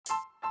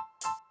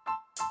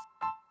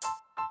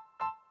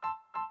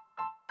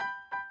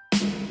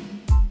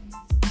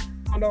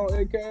going on,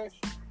 A-Cash?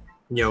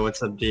 Yo,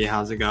 what's up, D?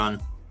 How's it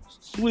going?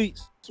 Sweet,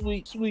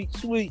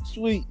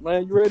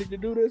 man. You ready to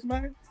do this,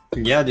 man?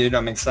 Yeah, dude,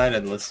 I'm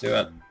excited. Let's do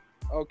it.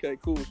 Okay,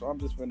 cool. So I'm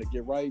just finna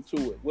get right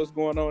to it. What's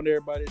going on,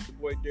 everybody? It's your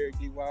boy, Derek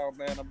D. Wild,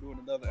 man. I'm doing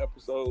another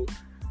episode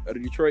of the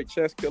Detroit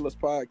Chess Killers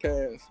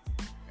podcast.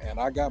 And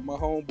I got my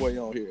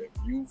homeboy on here.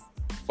 You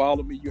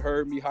followed me. You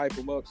heard me hype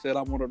him up. Said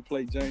I wanted to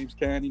play James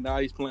Canty. Now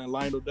he's playing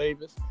Lionel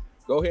Davis.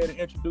 Go ahead and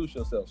introduce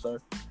yourself, sir.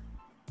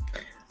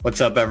 What's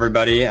up,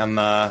 everybody?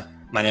 My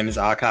name is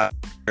Akash.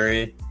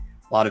 A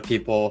lot of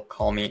people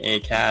call me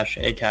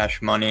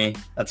A-Cash Money.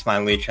 That's my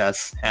Lee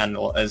Chess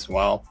handle as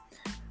well.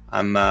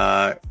 I'm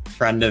a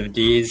friend of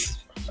D's,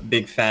 a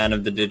big fan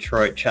of the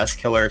Detroit Chess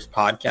Killers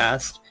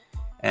podcast,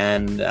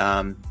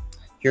 and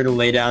here to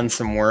lay down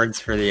some words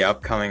for the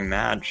upcoming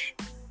match.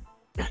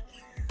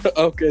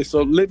 Okay,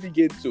 so let me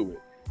get to it.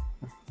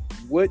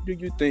 What do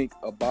you think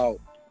about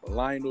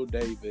Lionel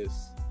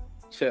Davis'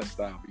 chess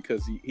style?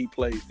 Because he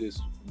plays this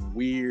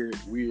weird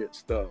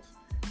stuff.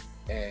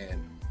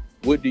 And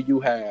what do you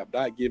have,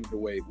 not giving it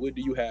away, what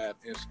do you have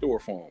in store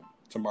for him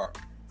tomorrow?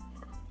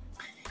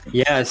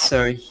 Yeah,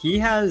 so he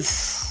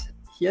has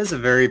a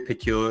very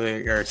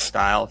peculiar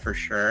style for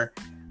sure.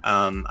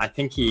 I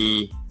think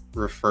he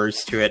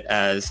refers to it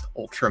as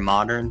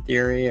ultra-modern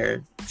theory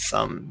or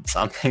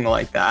something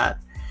like that.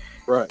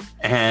 Right.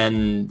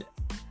 And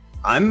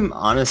I'm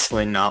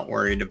honestly not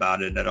worried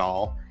about it at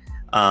all.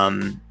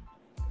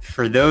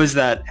 For those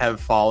that have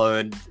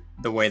followed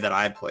the way that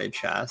I play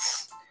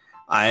chess,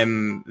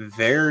 I'm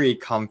very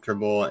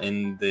comfortable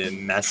in the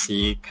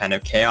messy, kind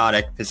of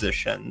chaotic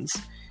positions.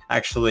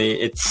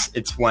 Actually,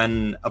 it's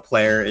when a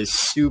player is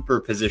super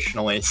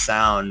positionally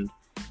sound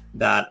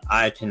that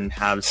I can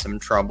have some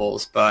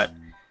troubles, but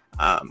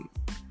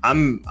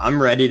I'm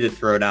ready to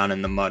throw down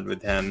in the mud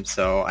with him,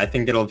 so I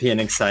think it'll be an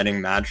exciting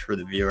match for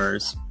the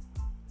viewers.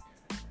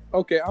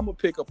 Okay, I'm going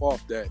to pick up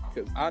off that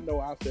because I know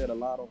I said a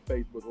lot on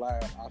Facebook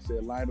Live. I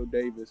said Lionel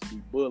Davis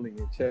be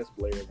bullying chess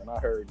players, and I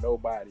heard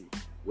nobody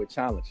would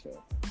challenge him.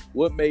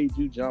 What made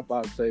you jump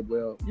out and say,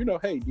 well,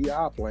 hey, D,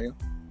 I'll play him?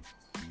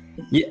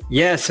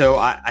 Yeah. So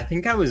I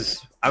think I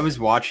was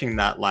watching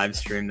that live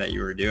stream that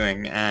you were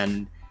doing,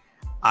 and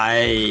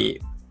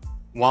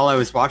while I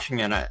was watching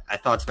it, I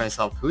thought to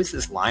myself, who is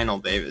this Lionel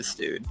Davis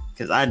dude?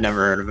 Because I'd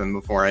never heard of him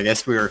before. I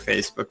guess we were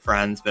Facebook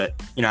friends, but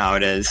you know how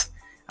it is.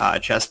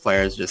 Chess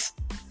players just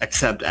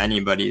accept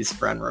anybody's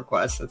friend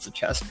request that's a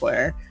chess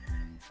player.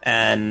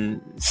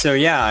 And so,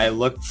 yeah, I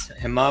looked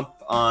him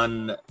up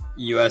on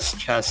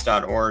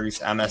uschess.org's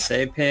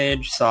MSA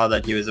page, saw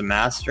that he was a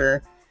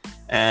master,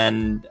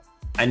 and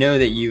I know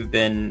that you've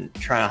been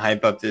trying to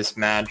hype up this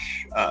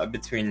match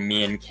between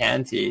me and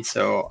Canty,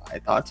 so I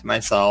thought to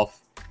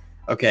myself,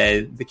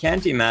 okay, the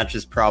Canty match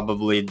is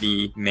probably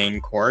the main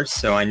course,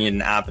 so I need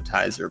an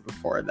appetizer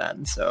before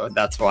then. So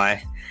that's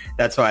why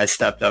I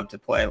stepped up to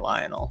play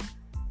Lionel.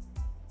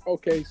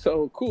 Okay,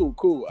 so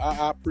cool.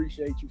 I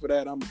appreciate you for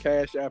that. I'm gonna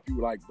cash after you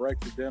like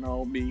breakfast dinner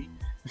on me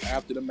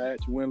after the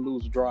match. Win,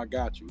 lose, draw, I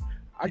got you.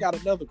 I got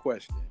another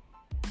question.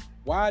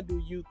 Why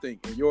do you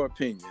think, in your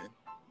opinion,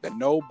 that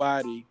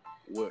nobody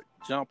would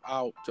jump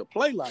out to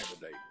play Lionel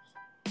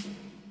Davis?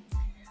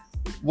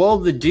 Well,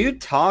 the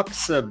dude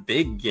talks a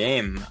big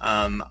game.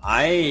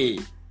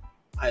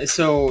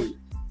 So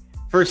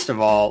first of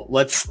all,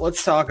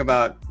 let's talk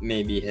about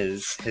maybe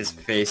his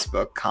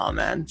Facebook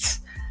comments.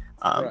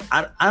 Right.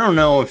 I don't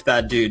know if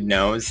that dude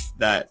knows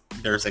that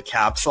there's a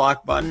caps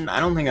lock button. I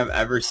don't think I've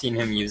ever seen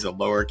him use a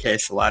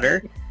lowercase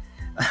letter.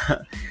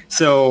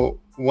 So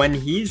when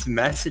he's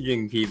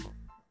messaging people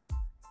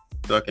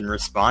and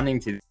responding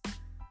to,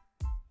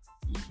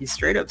 he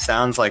straight up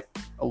sounds like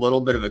a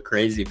little bit of a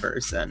crazy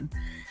person.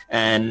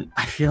 And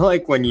I feel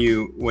like when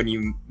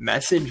you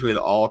message with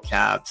all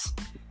caps,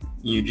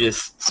 you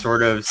just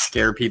sort of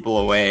scare people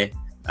away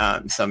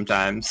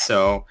sometimes.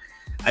 So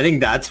I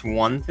think that's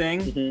one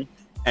thing. Mm-hmm.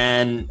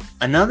 And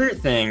another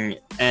thing,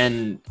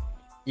 and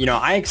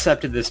I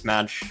accepted this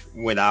match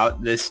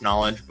without this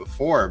knowledge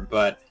before,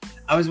 but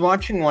I was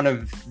watching one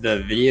of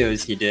the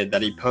videos he did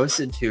that he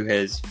posted to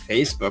his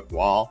Facebook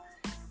wall,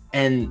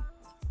 and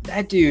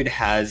that dude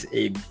has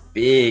a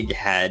big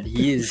head.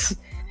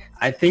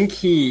 I think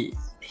he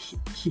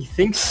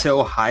thinks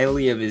so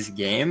highly of his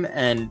game,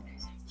 and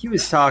he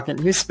was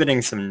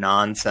spitting some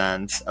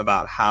nonsense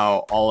about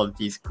how all of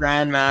these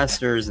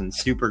grandmasters and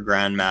super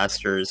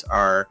grandmasters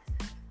are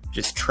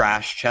just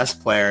trash chess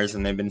players,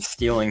 and they've been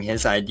stealing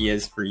his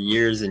ideas for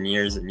years and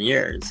years and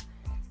years.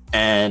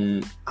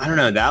 And I don't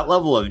know, that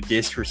level of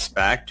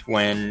disrespect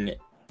when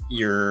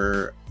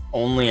you're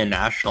only a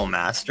national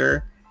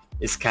master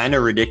is kind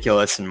of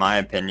ridiculous in my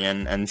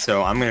opinion. And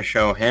so I'm going to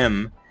show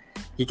him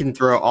he can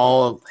throw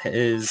all of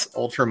his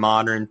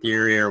ultra-modern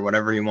theory or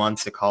whatever he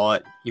wants to call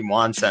it, he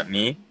wants at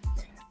me.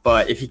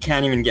 But if he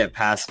can't even get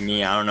past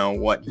me, I don't know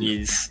what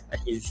he's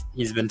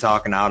been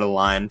talking out of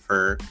line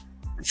for,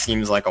 it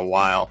seems like a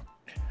while.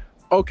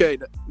 Okay,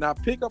 now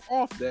pick up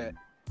off that.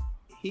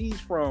 He's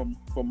from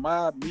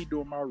me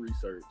doing my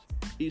research,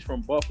 he's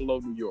from Buffalo,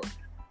 New York.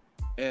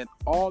 And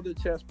all the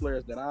chess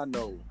players that I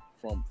know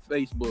from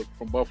Facebook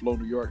from Buffalo,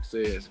 New York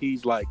says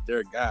he's like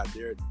their guy,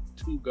 their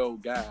to-go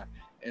guy,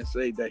 and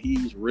say that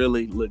he's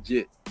really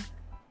legit.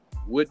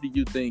 What do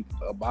you think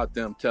about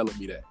them telling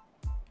me that?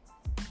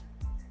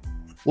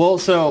 Well,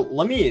 so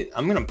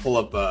I'm going to pull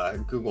up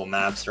Google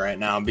Maps right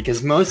now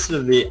because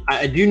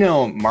I do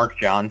know Mark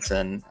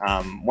Johnson,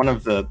 one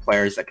of the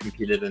players that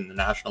competed in the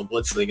National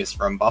Blitz League is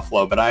from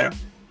Buffalo, but I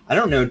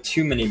don't know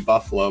too many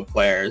Buffalo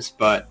players,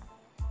 but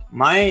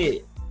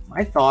my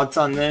thoughts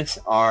on this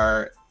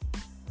are,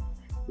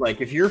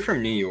 like, if you're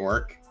from New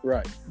York,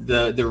 right,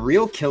 the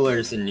real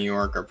killers in New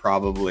York are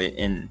probably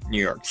in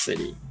New York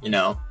City, you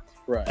know?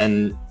 Right.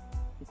 And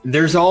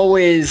there's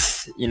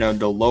always, you know,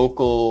 the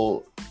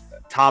local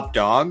top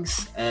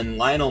dogs, and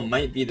Lionel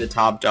might be the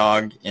top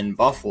dog in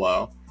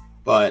Buffalo,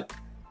 but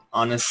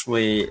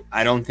honestly,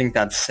 I don't think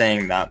that's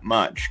saying that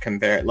much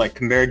compared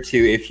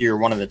to if you're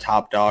one of the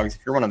top dogs,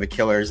 if you're one of the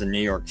killers in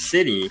New York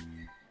City,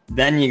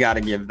 then you got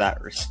to give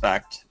that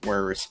respect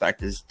where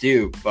respect is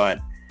due. But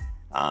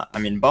I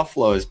mean,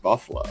 Buffalo is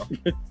Buffalo.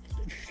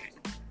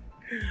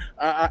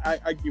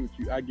 I get what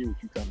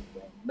you're coming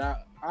from. Now,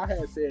 I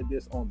had said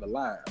this on the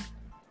live.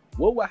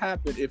 What would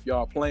happen if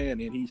y'all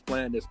playing and he's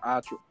playing this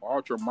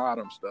ultra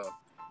modern stuff,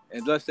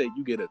 and let's say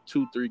you get a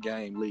 2-3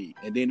 game lead,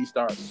 and then he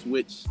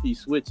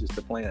switches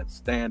to playing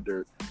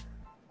standard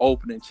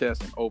opening chess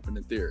and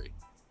opening theory?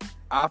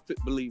 I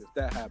believe if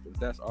that happens,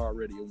 that's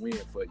already a win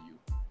for you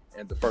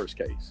in the first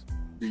case.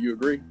 Do you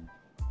agree?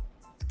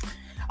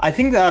 I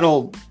think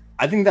that'll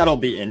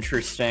be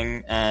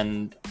interesting,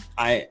 and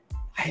I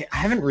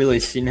haven't really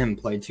seen him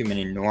play too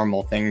many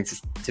normal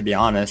things, to be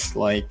honest.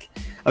 Like,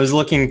 I was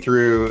looking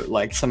through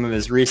like some of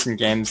his recent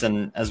games,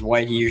 and as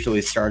white, he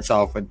usually starts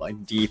off with like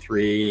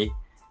D3,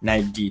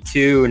 knight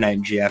D2,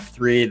 knight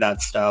GF3,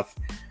 that stuff.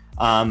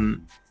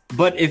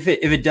 But if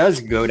it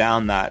does go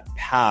down that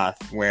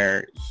path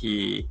where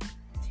he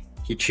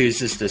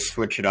chooses to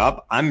switch it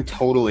up, I'm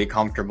totally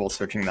comfortable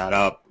switching that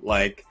up.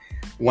 Like,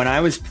 when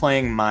I was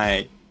playing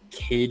my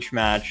cage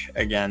match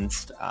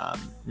against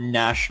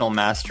National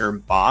Master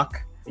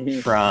Bach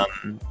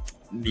from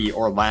the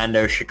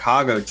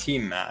Orlando-Chicago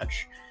team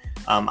match,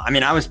 I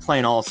mean, I was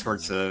playing all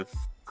sorts of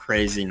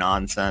crazy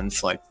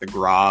nonsense like the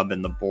Grob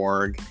and the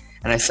Borg,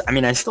 and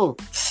I still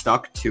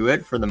stuck to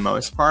it for the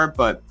most part,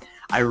 but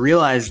I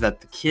realized that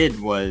the kid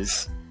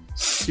was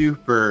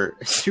super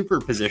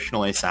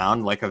positionally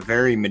sound, like a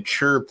very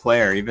mature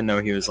player, even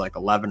though he was like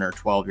 11 or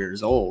 12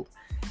 years old.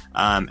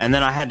 And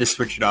then I had to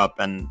switch it up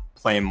and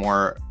play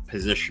more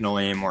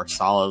positionally, more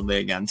solidly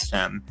against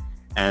him.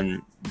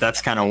 And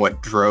that's kind of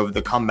what drove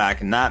the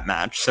comeback in that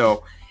match.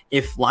 So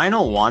if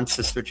Lionel wants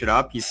to switch it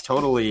up, he's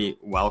totally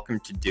welcome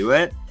to do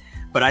it.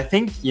 But I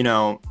think, you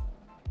know,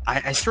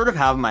 I sort of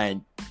have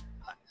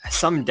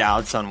some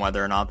doubts on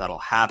whether or not that'll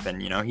happen.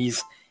 You know, he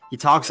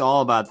talks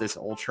all about this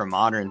ultra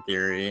modern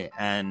theory,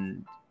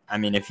 and I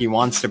mean, if he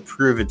wants to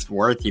prove it's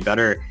worth, he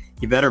better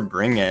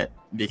bring it,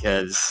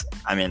 because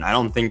I mean, I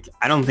don't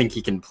think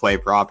he can play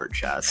proper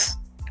chess.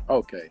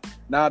 Okay.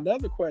 Now,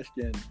 another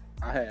question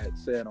I had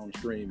said on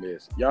stream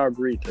is, y'all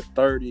agreed to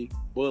 30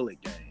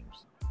 bullet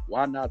games.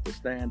 Why not the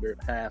standard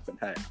half and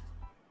half?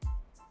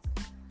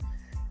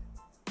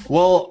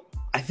 Well,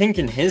 I think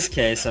in his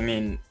case, I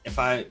mean, if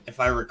I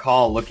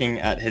recall looking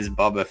at his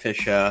Bubba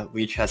Fischer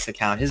Lee Chess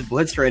account, his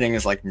blitz rating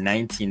is like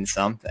 19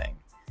 something.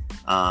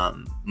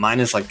 Mine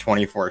is like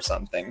 24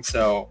 something.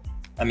 So,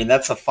 I mean,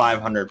 that's a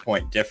 500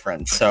 point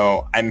difference.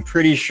 So I'm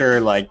pretty sure,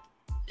 like,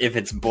 if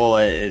it's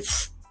bullet,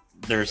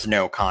 there's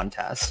no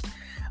contest.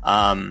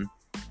 Or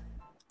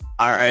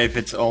if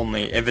it's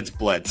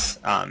blitz,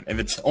 if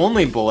it's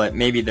only bullet,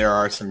 maybe there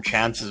are some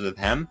chances with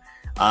him.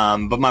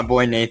 But my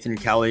boy Nathan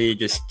Kelly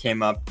just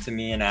came up to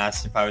me and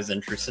asked if I was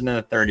interested in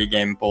a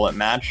 30-game bullet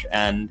match.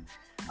 And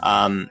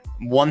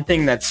one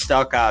thing that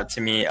stuck out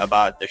to me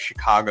about the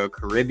Chicago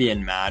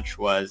Caribbean match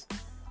was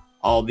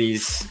all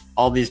these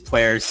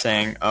players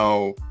saying,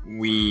 "Oh,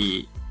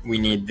 we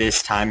need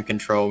this time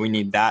control, we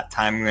need that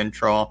time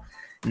control."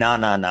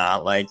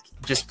 No. Like,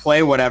 just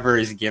play whatever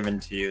is given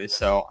to you.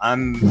 So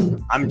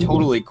I'm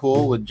totally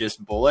cool with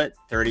just bullet.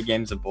 30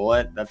 games of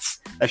bullet.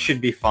 That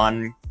should be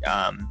fun.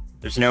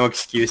 There's no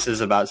excuses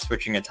about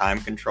switching a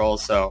time control.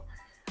 So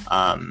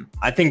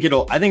I think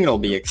it'll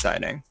be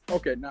exciting.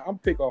 Okay, now I'm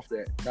pick off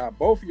that. Now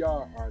both of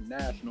y'all are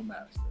national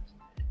masters,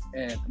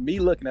 and me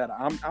looking at it,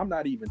 I'm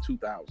not even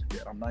 2000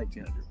 yet. I'm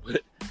 1900,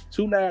 but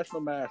 2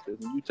 national masters,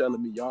 and you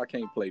telling me y'all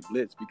can't play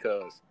blitz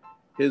because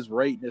his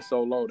rating is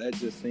so low? That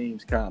just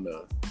seems kind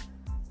of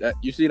that.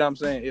 You see what I'm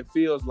saying? It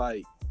feels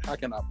like, how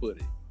can I put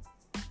it?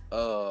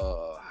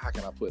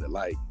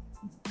 Like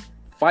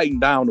fighting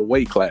down the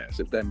weight class,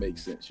 if that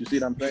makes sense. You see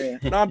what I'm saying?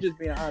 No, I'm just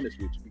being honest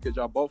with you, because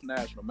y'all both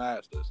national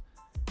masters.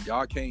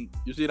 Y'all can't.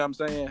 You see what I'm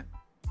saying?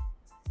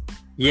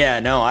 Yeah,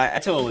 no, I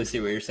totally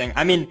see what you're saying.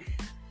 I mean,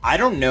 I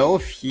don't know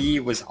if he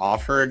was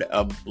offered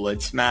a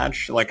blitz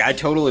match. Like, I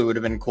totally would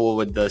have been cool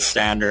with the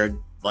standard,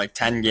 like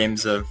 10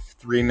 games of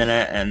 3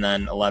 minute and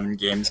then 11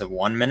 games of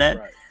 1 minute.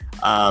 Right.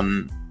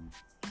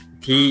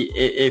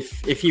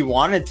 If he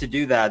wanted to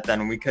do that,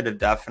 then we could have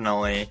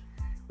definitely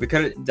We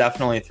could have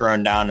definitely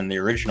thrown down in the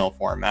original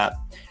format.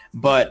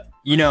 But,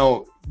 you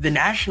know, the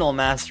National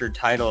Master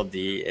title,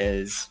 D,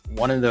 is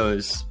one of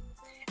those,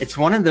 it's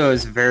one of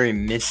those very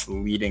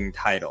misleading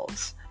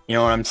titles. You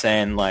know what I'm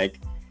saying? Like,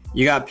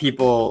 you got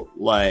people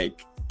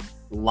like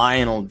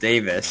Lionel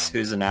Davis,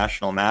 who's a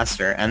National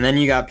Master, and then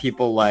you got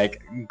people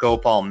like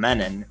Gopal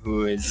Menon,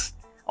 who is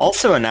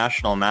also a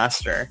National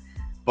Master.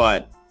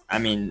 But, I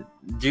mean,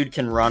 dude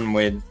can run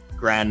with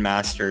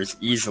Grandmasters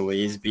easily.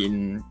 He's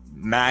beaten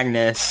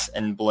Magnus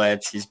and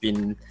Blitz. He's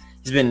been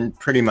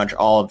pretty much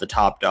all of the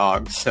top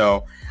dogs.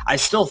 So I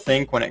still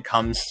think when it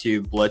comes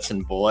to Blitz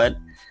and Bullet,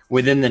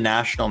 within the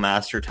National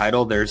Master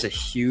title, there's a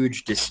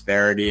huge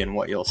disparity in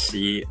what you'll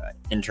see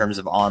in terms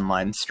of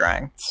online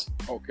strengths.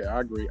 Okay,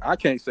 I agree. I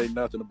can't say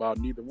nothing about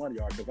neither one of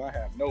y'all because I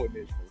have no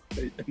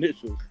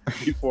initials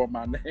before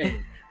my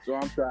name. So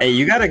I'm trying. Hey,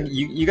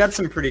 you got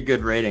some pretty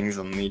good ratings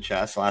on Lee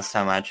Chess last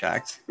time I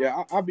checked.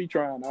 Yeah, I'll be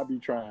trying.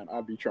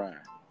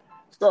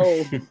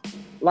 So,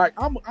 like,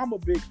 I'm a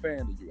big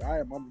fan of you.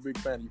 I'm a big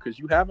fan of you because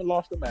you haven't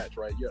lost a match,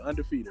 right? You're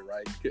undefeated,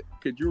 right?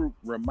 Could you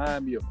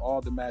remind me of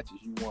all the matches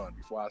you won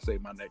before I say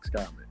my next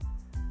comment?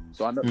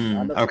 So I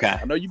know, okay.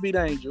 I know you beat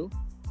Angel,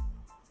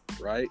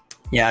 right?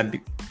 Yeah,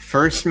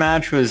 first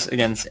match was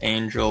against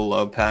Angel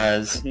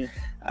Lopez.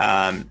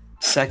 Mm-hmm.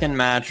 Second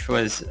match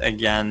was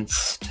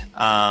against,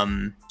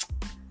 I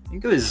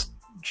think it was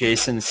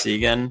Jason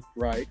Segan.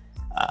 Right.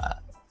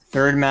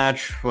 Third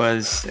match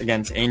was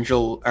against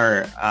Lamel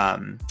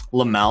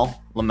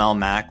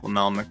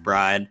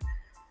McBride.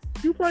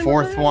 You played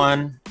Fourth Lamel?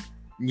 one,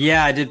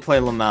 yeah, I did play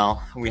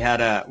Lamel. We had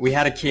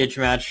a cage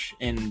match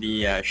in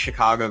the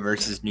Chicago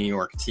versus New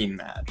York team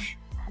match.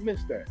 I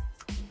missed that.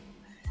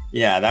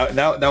 Yeah,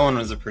 that one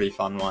was a pretty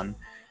fun one.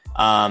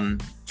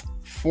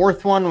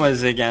 Fourth one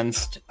was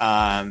against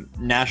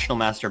National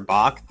Master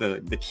Bach,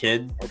 the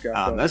kid. Okay.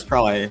 That was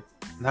probably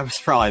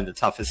the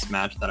toughest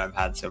match that I've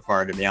had so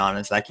far, to be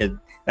honest.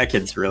 That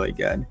kid's really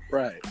good.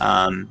 Right.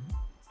 And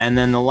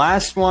then the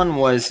last one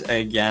was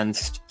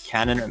against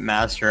Canon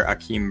Master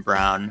Akeem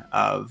Brown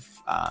of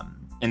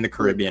in the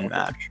Caribbean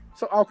match.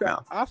 So okay, Yeah.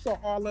 I saw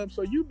all of them.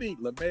 So you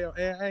beat Lamel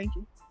and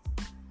Angel.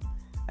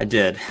 I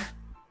did.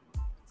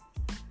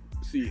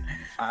 See,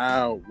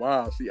 oh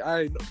wow. See,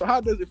 so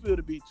how does it feel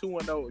to be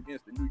 2-0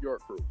 against the New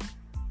York crew?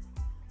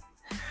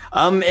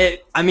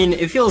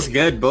 It feels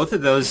good. Both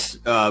of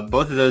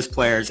those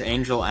players,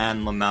 Angel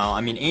and Lamel.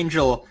 I mean,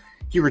 Angel,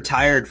 he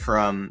retired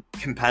from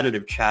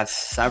competitive chess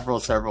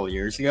several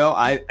years ago.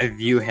 I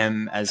view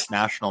him as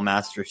National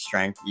Master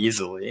strength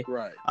easily.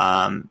 Right.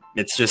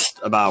 It's just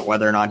about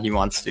whether or not he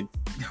wants to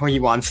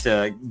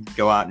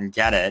go out and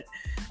get it.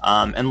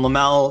 And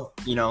Lamel,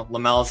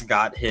 Lamel's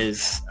got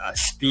his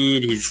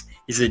speed.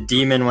 He's a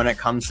demon when it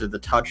comes to the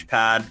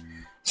touchpad.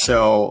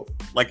 So,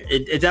 like,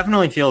 it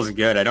definitely feels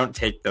good. I don't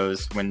take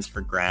those wins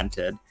for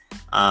granted.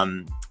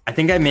 I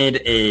think I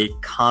made a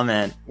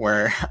comment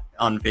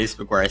on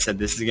Facebook where I said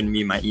this is going to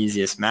be my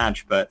easiest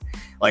match, but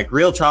like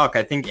real talk,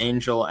 I think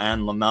Angel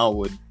and Lamel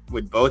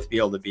would both be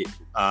able to beat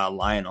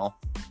Lionel.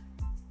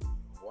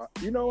 Well,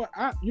 you know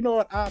what?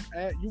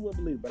 You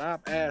wouldn't believe, but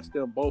I've asked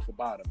them both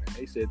about him, and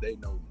they said they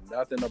know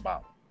nothing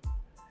about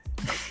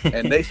him.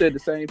 And they said the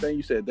same thing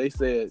you said. They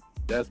said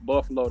that's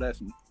Buffalo.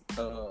 That's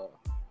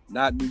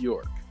not New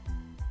York.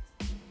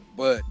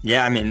 But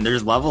yeah, I mean,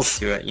 there's levels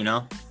to it,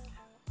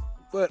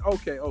 But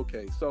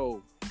okay.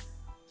 So,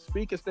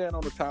 staying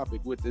on the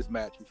topic with this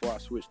match before I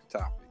switch the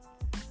topic.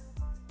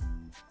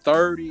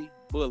 30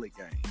 bullet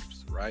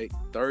games, right?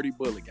 30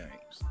 bullet games.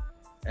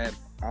 And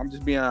I'm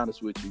just being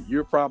honest with you.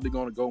 You're probably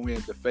going to go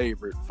in the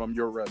favorite from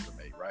your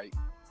resume, right?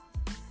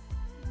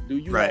 Do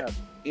you have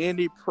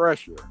any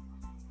pressure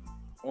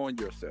on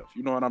yourself?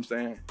 You know what I'm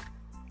saying?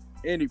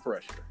 Any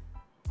pressure?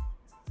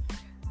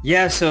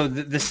 Yeah, so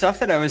the stuff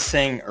that I was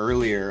saying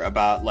earlier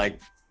about,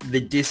 like, the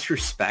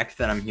disrespect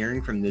that I'm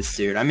hearing from this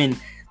dude. I mean,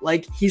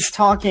 like, he's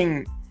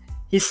talking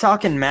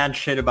mad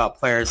shit about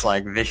players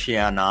like Vishy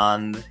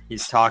Anand.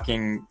 He's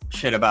talking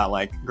shit about,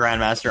 like,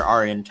 Grandmaster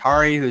Aryan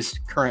Tari, who's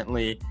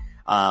currently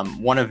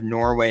one of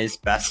Norway's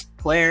best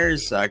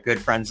players, good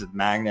friends with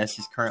Magnus.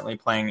 He's currently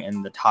playing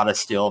in the Tata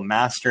Steel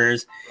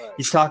Masters. Right.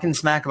 He's talking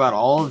smack about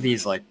all of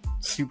these, like,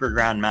 super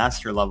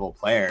Grandmaster level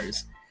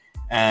players.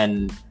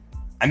 And,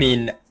 I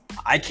mean,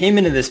 I came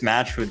into this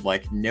match with,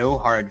 like, no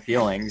hard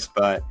feelings,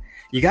 but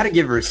you got to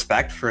give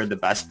respect for the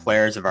best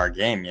players of our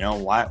game.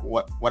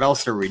 What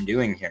else are we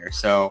doing here?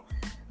 So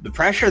the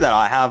pressure that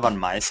I have on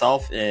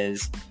myself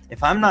is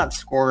if I'm not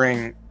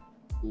scoring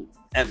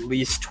at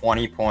least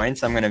 20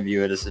 points, I'm going to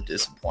view it as a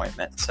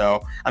disappointment.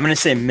 So I'm going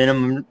to say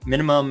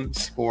minimum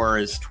score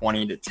is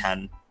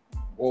 20-10.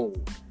 Whoa.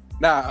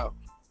 Now,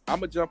 I'm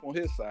going to jump on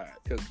his side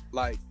because,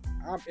 like,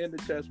 I'm in the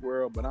chess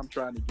world, but I'm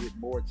trying to get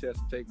more chess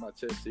and take my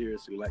chess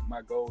seriously. Like,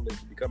 my goal is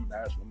to become a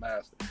national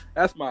master.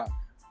 That's my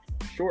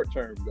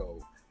short-term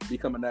goal,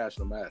 become a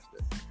national master.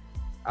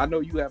 I know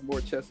you have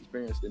more chess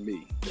experience than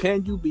me.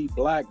 Can you be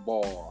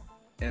blackballed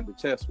in the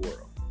chess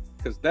world?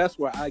 Because that's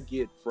where I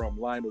get from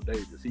Lionel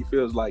Davis. He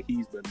feels like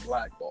he's been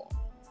blackballed.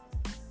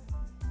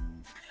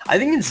 I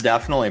think it's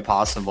definitely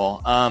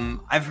possible.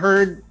 I've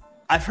heard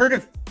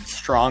of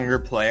stronger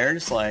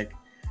players like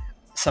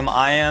some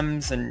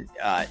IMs and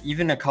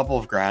even a couple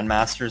of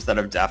grandmasters that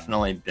have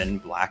definitely been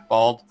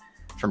blackballed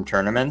from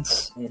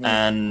tournaments. Mm-hmm.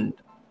 And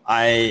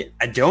I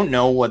don't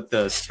know what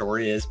the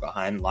story is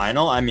behind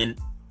Lionel. I mean,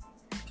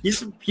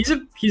 he's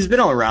been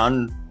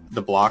around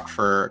the block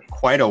for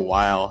quite a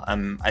while.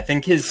 I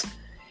think his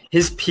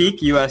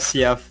peak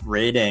USCF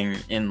rating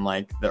in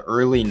like the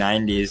early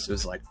 90s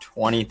was like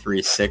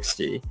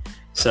 2360.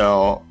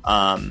 So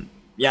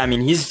yeah, I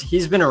mean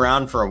he's been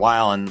around for a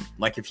while, and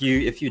like if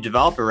you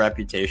develop a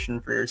reputation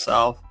for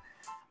yourself,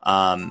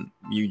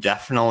 you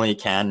definitely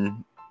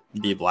can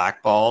be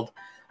blackballed.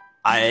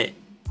 I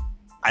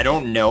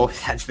don't know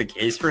if that's the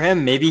case for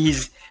him.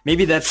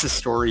 Maybe that's the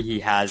story he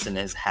has in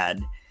his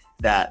head,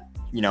 that,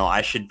 you know,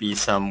 I should be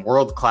some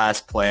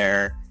world-class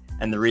player,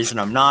 and the reason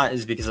I'm not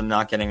is because I'm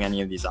not getting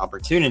any of these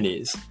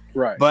opportunities.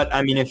 Right. But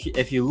I mean,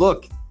 if you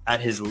look at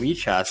his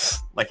Lichess,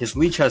 like his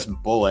Lichess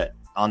bullet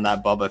on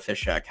that Bubba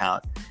Fischer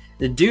account,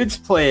 the dude's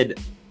played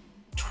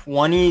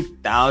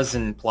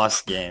 20,000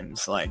 plus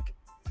games, like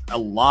a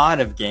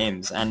lot of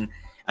games. And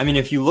I mean,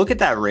 if you look at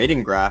that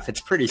rating graph, it's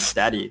pretty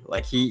steady.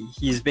 Like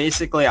he's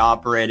basically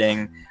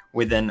operating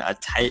within a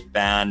tight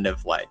band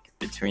of like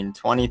between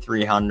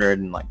 2,300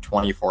 and like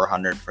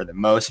 2,400 for the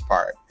most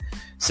part.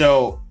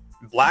 So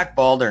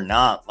blackballed or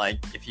not, like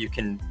if you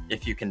can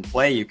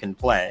play, you can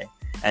play.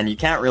 And you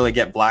can't really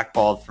get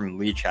blackballed from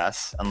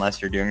Lichess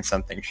unless you're doing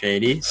something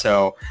shady.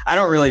 So I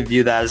don't really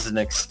view that as an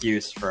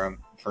excuse for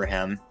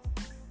him.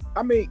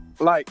 I mean,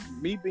 like,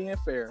 me being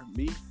fair,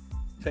 me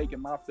taking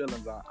my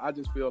feelings out, I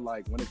just feel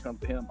like when it comes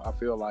to him, I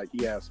feel like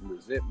he has some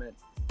resentment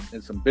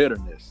and some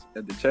bitterness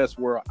in the chess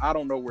world. I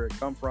don't know where it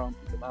come from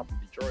because I'm from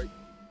Detroit,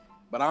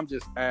 but I'm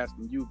just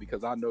asking you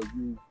because I know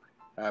you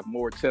have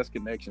more chess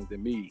connections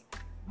than me.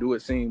 Do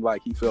it seem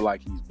like he feel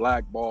like he's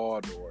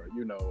blackballed, or,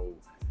 you know,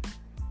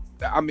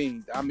 I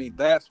mean,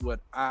 that's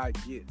what I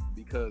get,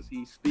 because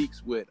he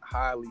speaks with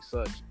highly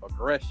such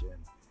aggression.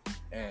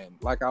 And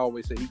like I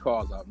always say, he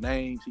calls out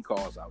names, he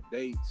calls out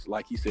dates.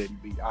 Like he said,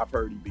 I've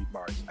heard he beat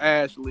Maurice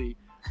Ashley.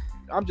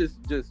 I'm just,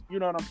 you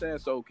know what I'm saying?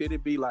 So could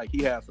it be like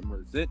he has some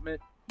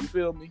resentment? You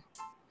feel me?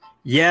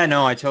 Yeah,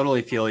 no, I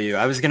totally feel you.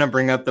 I was going to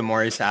bring up the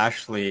Maurice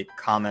Ashley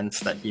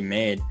comments that he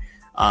made.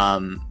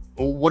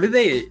 What do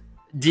they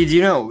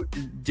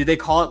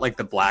call it, like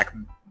the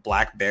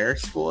Black Bear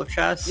School of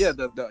Chess? Yeah,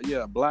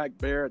 the Black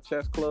Bear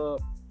Chess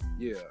Club.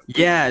 Yeah.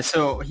 Yeah,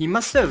 so he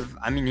must have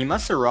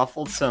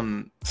ruffled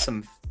some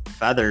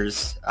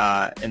feathers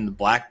in the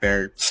Black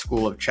Bear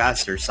School of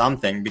Chess or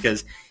something,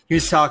 because he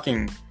was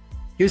talking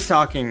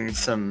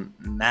some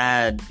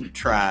mad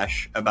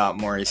trash about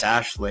Maurice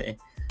Ashley.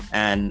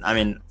 And I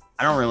mean,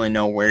 I don't really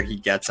know where he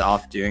gets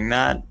off doing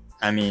that.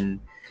 I mean,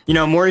 you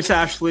know, Maurice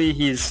Ashley,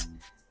 he's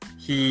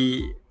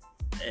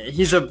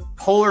a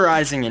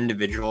polarizing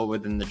individual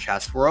within the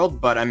chess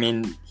world, but I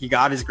mean, he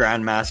got his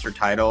Grandmaster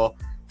title,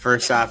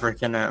 first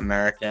African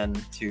American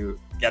to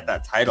get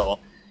that title,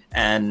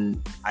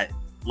 and I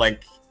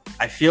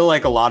feel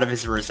like a lot of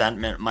his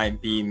resentment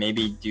might be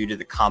maybe due to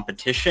the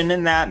competition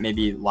in that.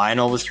 Maybe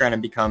Lionel was trying to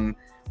become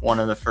one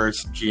of the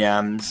first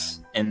GMs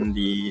in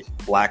the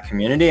Black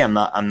community. I'm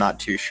not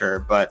too sure,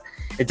 but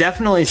it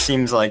definitely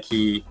seems like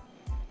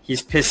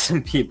he's pissed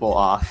some people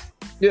off.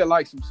 Yeah,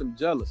 like some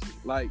jealousy.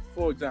 Like,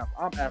 for example,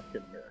 I'm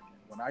African American.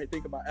 When I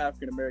think about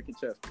African American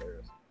chess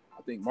players,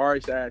 I think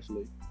Maurice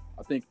Ashley,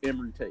 I think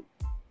Emory Tate.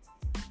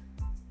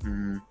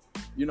 Mm-hmm.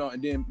 You know,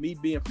 and then me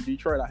being from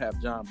Detroit, I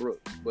have John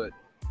Brooks. But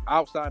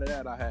outside of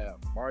that, I have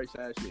Maurice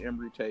Ashley,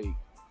 Emory Tate,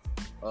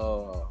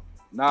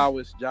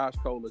 Nawis, Josh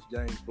Colas,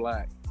 James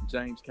Black,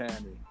 James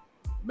Candy.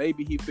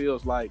 Maybe he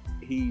feels like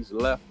he's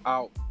left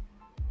out.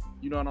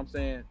 You know what I'm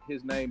saying?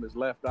 His name is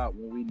left out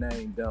when we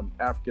name them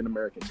African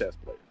American chess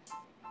players.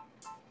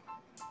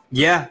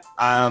 Yeah,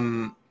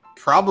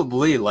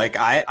 probably. Like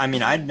I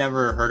mean, I'd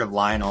never heard of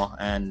Lionel,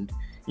 and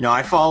you know,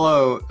 I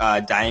follow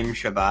Daim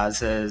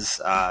Shabaz's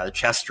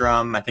Chess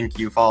Drum. I think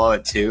you follow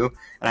it too,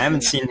 and I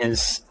haven't seen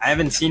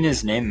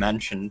his name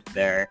mentioned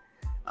there,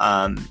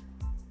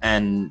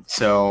 and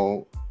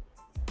so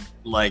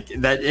like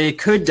that, it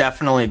could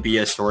definitely be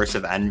a source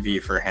of envy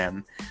for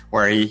him,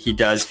 where he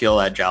does feel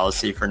that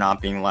jealousy for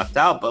not being left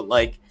out. But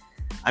like,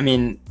 I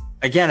mean,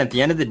 again, at the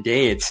end of the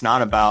day, it's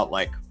not about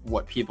like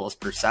what people's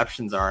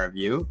perceptions are of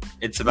you.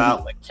 It's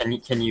about like, can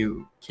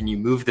you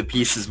move the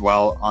pieces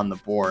well on the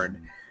board?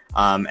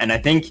 And I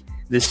think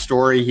the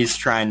story he's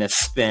trying to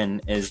spin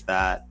is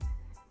that,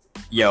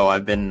 yo,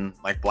 I've been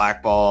like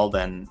blackballed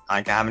and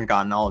like I haven't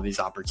gotten all of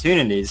these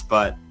opportunities,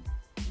 but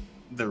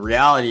the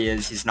reality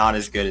is he's not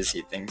as good as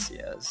he thinks he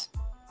is.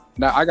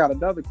 Now, I got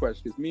another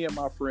question, because me and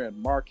my friend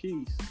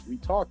Marquise, we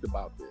talked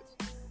about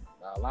this.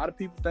 Now, a lot of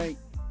people think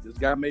this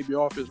guy may be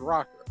off his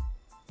rocker.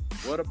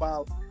 What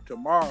about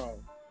tomorrow?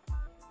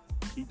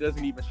 He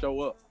doesn't even show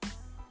up.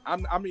 I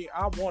mean,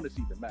 I want to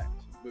see the match.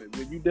 But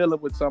when you're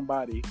dealing with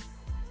somebody,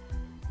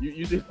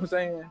 you see what I'm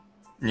saying?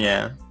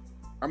 Yeah.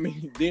 I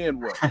mean, then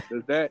what?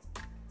 Does that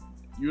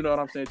You know what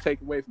I'm saying?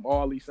 Take away from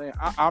all he's saying.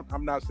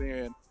 I'm not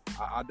saying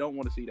I don't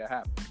want to see that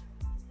happen,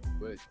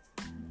 but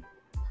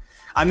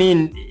I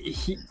mean,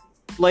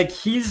 I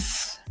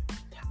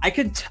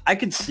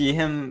could see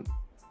him.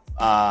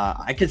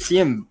 I could see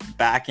him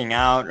backing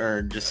out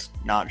or just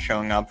not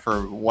showing up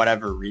for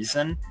whatever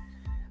reason.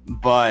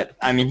 But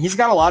I mean, he's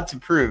got a lot to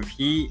prove.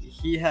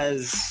 He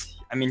has.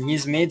 I mean,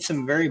 he's made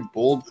some very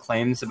bold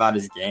claims about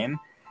his game,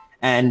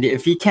 and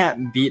if he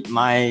can't beat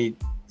my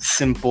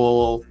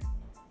simple,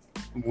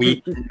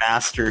 weak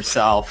master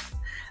self,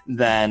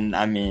 then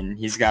I mean,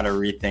 he's got to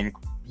rethink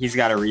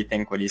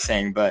what he's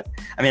saying. But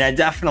I mean, I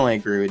definitely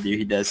agree with you.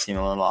 He does seem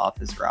a little off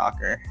his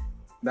rocker.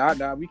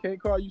 Nah, we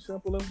can't call you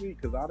simple and weak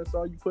because I just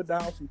saw you put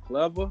down some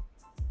clever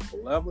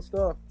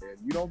stuff, and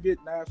you don't get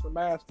National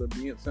Master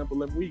being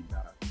simple and weak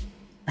now.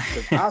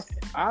 Because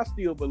I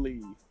still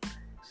believe.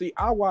 See,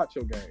 I watch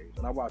your games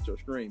and I watch your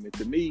stream, and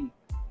to me,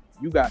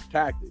 you got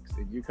tactics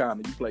and you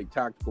play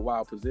tactical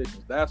wild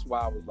positions. That's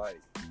why I was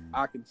like,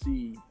 I can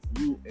see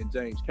you and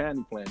James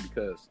Candy playing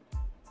because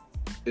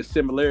it's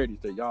similarities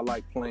that y'all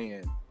like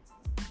playing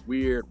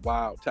weird,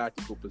 wild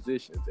tactical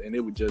positions, and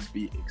it would just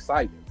be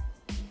exciting.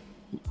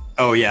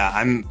 Oh yeah,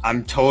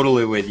 I'm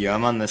totally with you.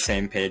 I'm on the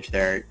same page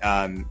there.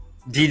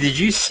 Did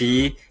you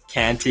see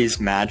Canty's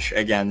match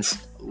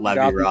against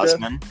Levy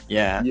Rossman?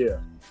 Yeah.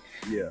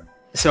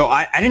 So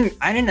I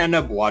didn't end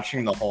up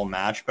watching the whole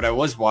match, but I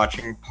was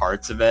watching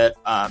parts of it,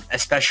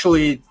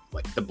 especially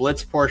like the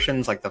blitz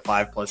portions, like the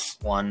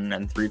 5+1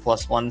 and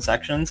 3+1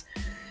 sections.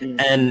 Mm-hmm.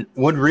 And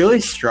what really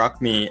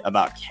struck me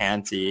about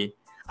Canty,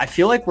 I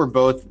feel like we're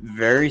both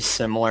very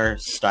similar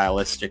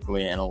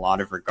stylistically in a lot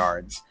of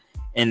regards,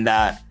 in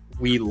that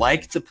we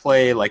like to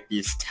play like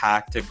these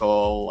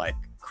tactical, like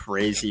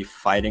crazy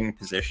fighting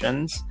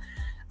positions.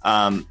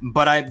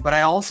 But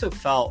I also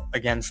felt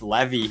against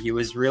Levy, he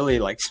was really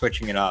like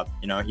switching it up.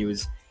 You know, he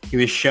was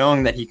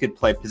showing that he could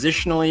play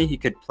positionally, he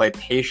could play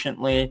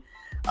patiently.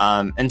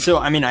 And so,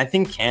 I mean, I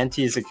think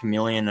Canty is a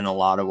chameleon in a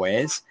lot of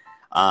ways.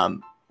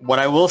 What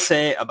I will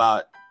say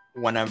about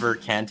whenever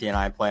Canty and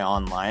I play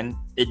online,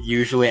 it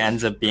usually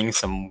ends up being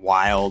some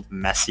wild,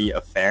 messy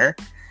affair.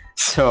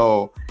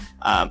 So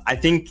I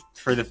think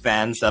for the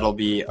fans, that'll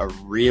be a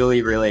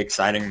really, really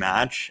exciting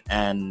match.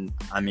 And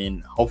I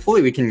mean,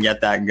 hopefully we can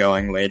get that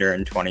going later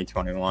in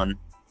 2021.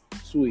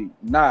 Sweet.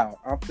 Now,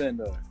 I'm going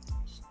to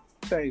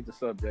change the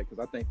subject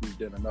because I think we've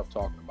done enough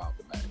talking about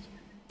the match.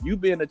 You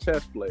being a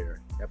chess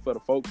player, and for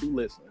the folks who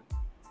listen,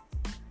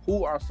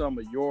 who are some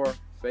of your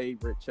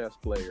favorite chess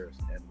players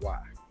and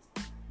why?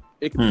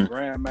 It could be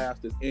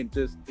grandmasters and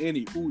just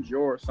any. Who's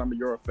some of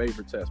your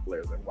favorite chess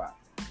players and why?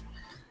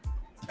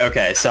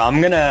 Okay, so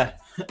I'm gonna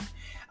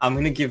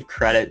give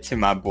credit to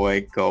my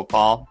boy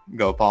Gopal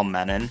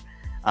Menon.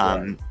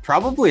 Right.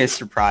 Probably a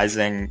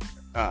surprising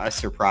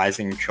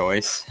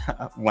choice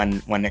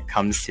when it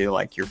comes to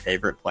like your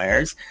favorite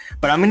players,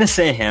 but I'm gonna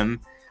say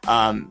him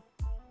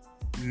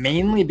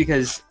mainly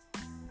because,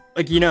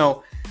 like, you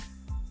know,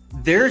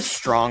 there's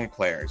strong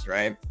players,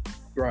 right?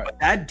 Right. But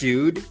that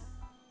dude,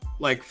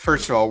 like,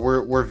 first of all,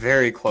 we're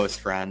very close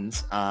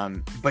friends,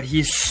 but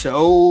he's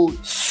so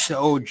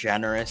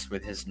generous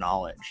with his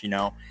knowledge, you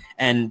know.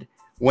 And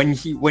when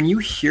you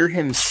hear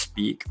him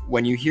speak,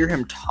 when you hear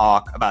him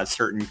talk about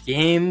certain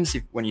games,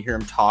 when you hear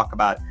him talk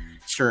about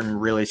certain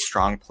really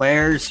strong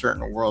players,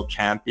 certain world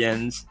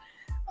champions,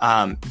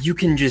 you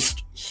can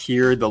just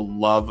hear the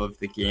love of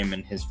the game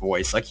in his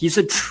voice. Like, he's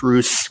a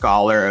true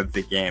scholar of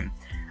the game,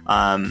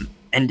 and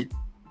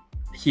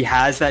he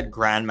has that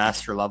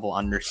grandmaster level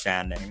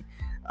understanding.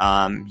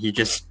 He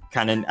just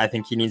I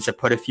think he needs to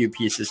put a few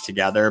pieces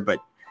together, but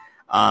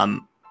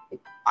I'm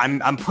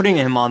putting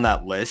him on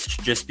that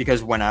list just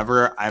because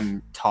whenever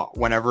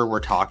we're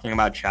talking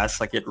about chess,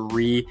 like, it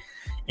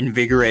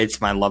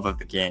reinvigorates my love of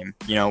the game.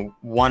 You know,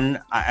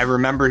 I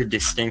remember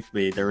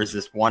distinctly, there was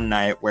this one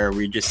night where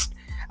we just,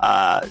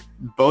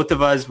 both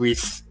of us,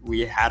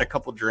 we had a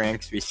couple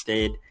drinks, we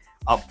stayed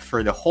up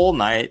for the whole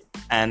night,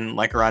 and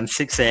like around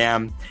 6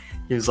 a.m.,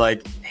 he was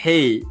like,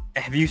 "Hey,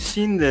 have you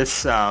seen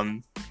this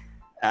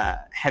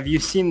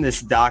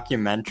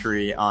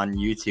documentary on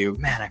YouTube?"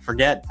 Man, I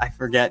forget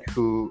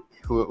who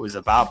it was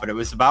about, but it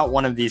was about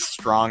one of these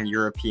strong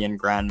European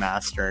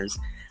grandmasters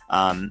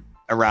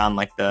around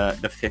like the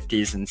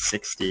 50s and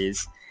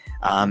 60s.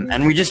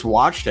 And we just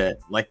watched it.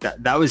 Like,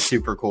 that was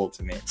super cool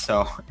to me.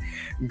 So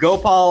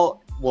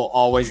Gopal will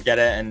always get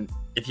it, and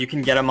if you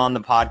can get him on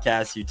the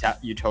podcast,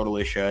 you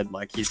totally should.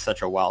 Like, he's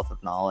such a wealth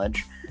of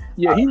knowledge.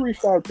 Yeah, he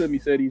reached out to me,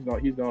 said he's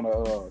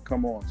gonna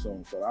come on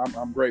soon. So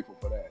I'm grateful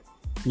for that.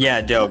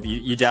 Yeah, dope.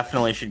 You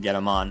definitely should get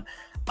him on.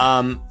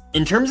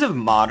 In terms of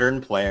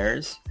modern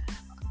players,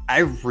 I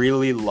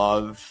really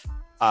love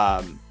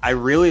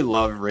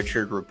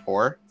Richard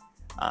Rapport,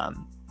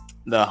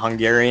 the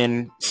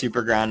Hungarian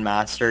super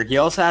grandmaster. He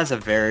also has a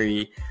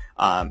very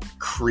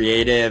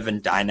creative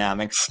and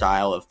dynamic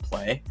style of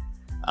play.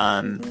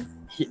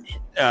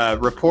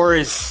 Rapport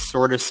is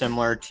sort of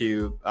similar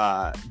to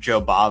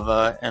Joe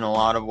Bava in a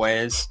lot of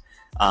ways,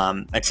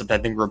 except I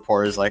think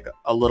Rapport is like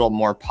a little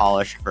more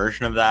polished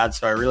version of that.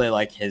 So I really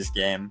like his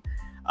game.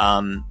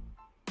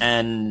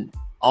 And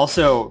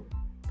also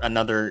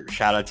another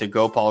shout out to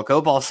Gopal.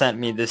 Gopal sent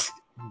me this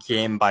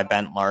game by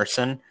Bent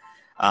Larson,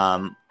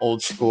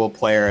 old school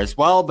player as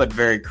well, but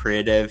very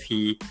creative.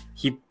 He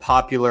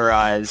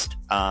popularized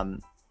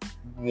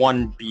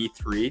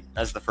 1b3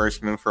 as the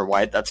first move for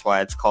white. That's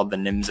why it's called the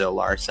Nimzo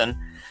Larson.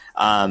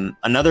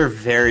 Another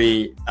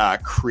very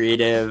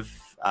creative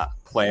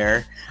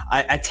player.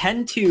 I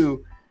tend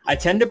to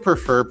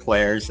prefer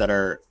players that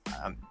are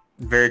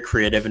very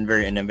creative and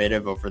very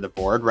innovative over the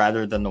board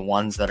rather than the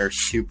ones that are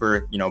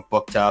super,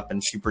 booked up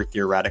and super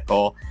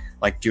theoretical,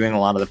 like doing a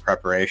lot of the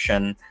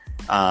preparation.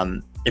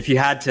 If you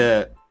had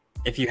to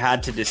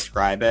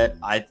describe it,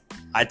 I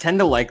tend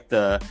to like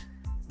the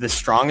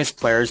strongest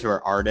players who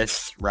are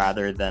artists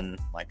rather than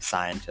like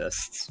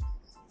scientists.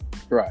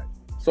 Right.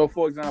 So,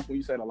 for example,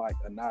 you said like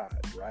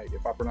Anad, right?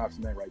 If I pronounce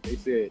his name right, they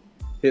said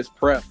his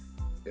prep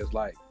is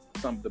like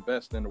some of the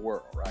best in the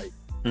world, right?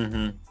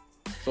 Mm-hmm.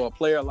 So a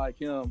player like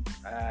him,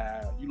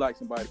 you like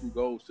somebody who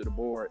goes to the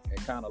board and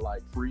kind of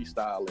like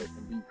freestyle it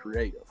and be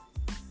creative.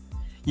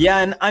 Yeah,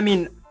 and I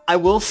mean, I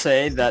will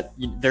say that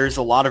there's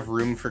a lot of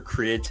room for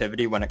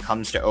creativity when it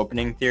comes to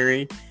opening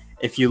theory.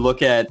 If you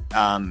look at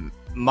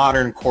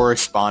modern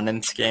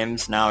correspondence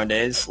games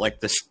nowadays, like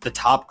the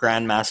top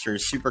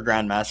grandmasters, super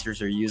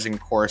grandmasters are using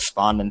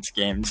correspondence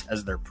games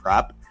as their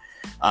prep.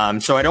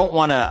 So I don't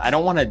want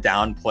to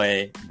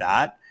downplay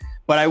that,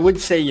 but I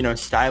would say,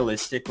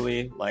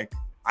 stylistically, like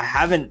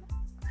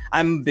I'm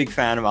a big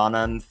fan of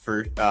Anand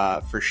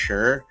for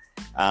sure.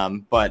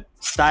 But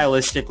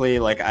stylistically,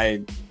 like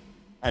I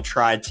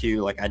try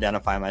to like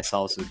identify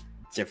myself with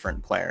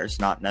different players,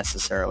 not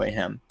necessarily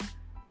him.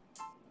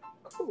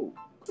 Cool.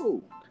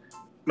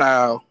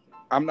 Now,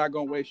 I'm not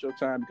going to waste your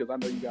time because I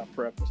know you got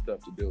prep and stuff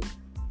to do.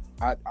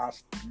 I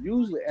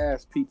usually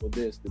ask people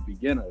this at the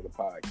beginning of the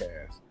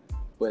podcast,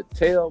 but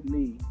tell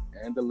me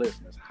and the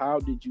listeners, how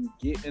did you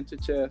get into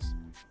chess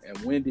and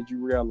when did you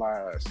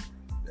realize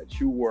that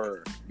you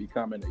were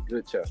becoming a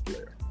good chess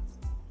player?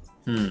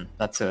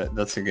 That's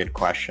a good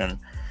question.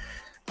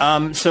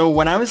 So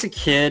when I was a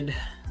kid,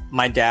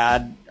 my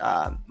dad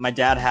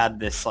had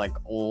this like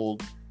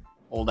old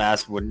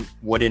ass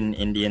wooden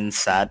Indian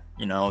set,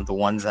 the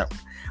ones that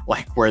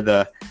like where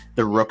the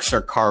rooks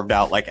are carved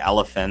out like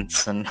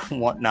elephants and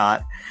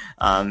whatnot.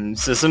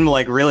 So some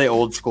like really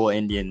old school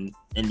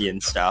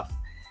Indian stuff.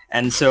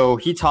 And so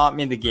he taught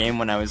me the game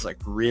when I was like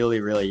really,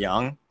 really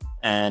young,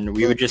 and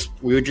we would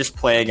just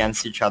play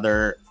against each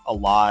other a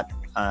lot.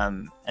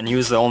 And he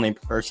was the only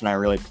person I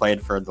really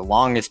played for the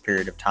longest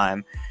period of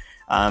time.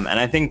 And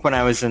I think when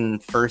I was in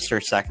first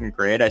or second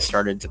grade, I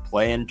started to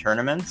play in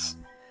tournaments.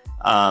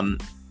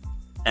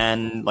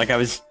 And like I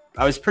was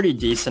pretty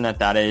decent at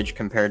that age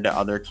compared to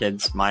other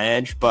kids my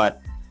age. But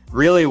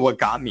really what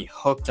got me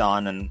hooked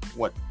on and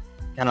what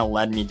kind of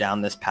led me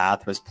down this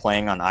path was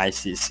playing on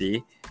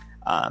ICC.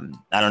 I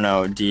don't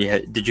know,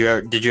 did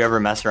you ever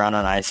mess around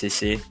on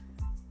ICC?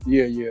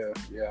 Yeah.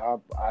 I'm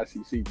an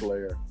ICC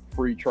player.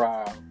 Free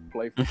trial,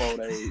 play for 4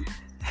 days,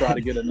 try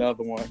to get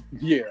another one.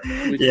 Yeah.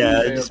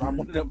 I'm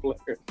one of them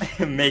players.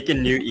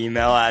 Making new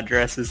email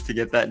addresses to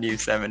get that new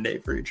 7-day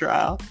free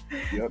trial.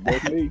 Yep,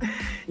 that's me.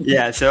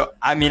 Yeah, so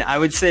I mean, I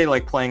would say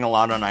like playing a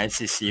lot on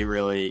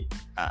ICC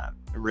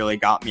really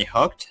got me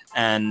hooked,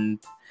 and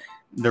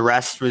the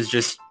rest was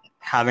just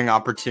having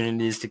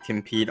opportunities to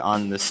compete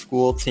on the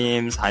school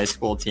teams, high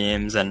school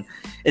teams, and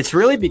it's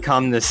really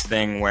become this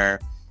thing where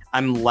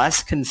I'm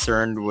less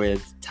concerned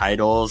with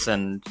titles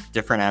and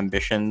different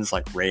ambitions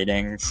like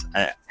ratings.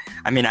 I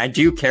mean, I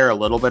do care a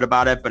little bit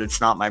about it, but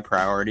it's not my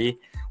priority.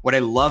 What I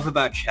love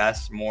about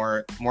chess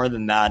more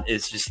than that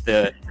is just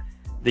the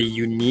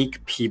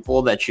unique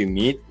people that you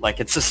meet.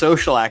 Like, it's a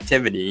social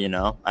activity,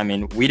 I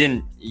mean,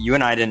 you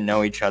and I didn't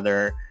know each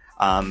other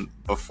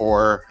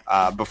before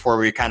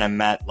we kind of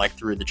met like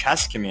through the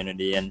chess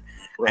community. And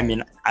right. I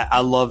mean,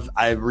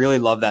 I really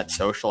love that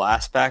social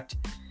aspect.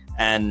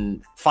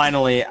 And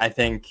finally, I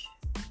think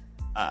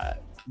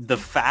the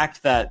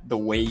fact that the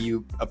way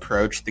you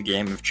approach the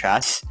game of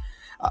chess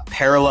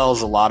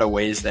parallels a lot of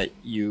ways that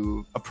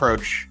you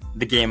approach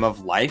the game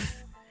of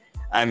life.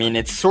 I mean,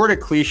 it's sort of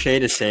cliche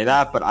to say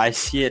that, but I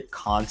see it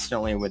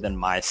constantly within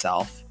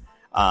myself.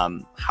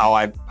 How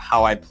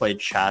I play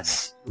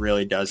chess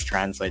really does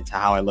translate to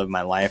how I live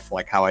my life,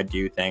 like how I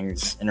do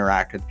things,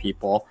 interact with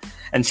people.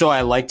 And so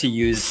I like to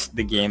use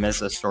the game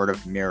as a sort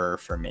of mirror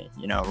for me,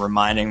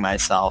 reminding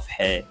myself,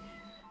 hey,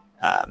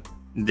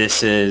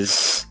 this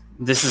is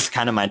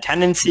kind of my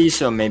tendency,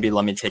 so maybe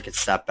let me take a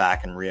step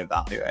back and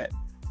reevaluate.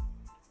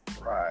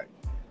 Right.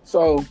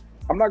 So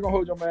I'm not gonna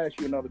hold you. I'm gonna ask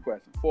you another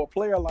question. For a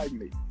player like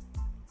me,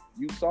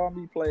 you saw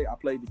me play. I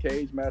played the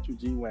cage match with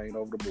G Wayne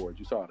over the board.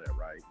 You saw that,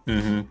 right?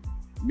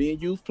 Mm-hmm. Me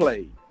and you've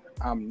played.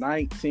 I'm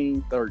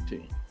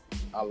 19-13.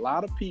 A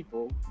lot of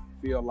people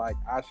feel like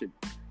I should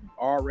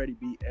already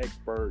be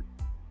expert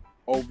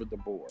over the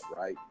board,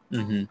 right?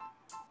 Mm-hmm.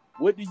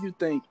 What do you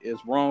think is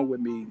wrong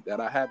with me that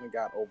I haven't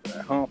got over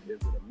that hump?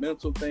 Is it a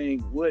mental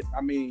thing?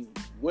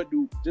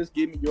 Just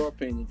give me your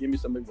opinion. Give me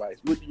some advice.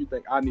 What do you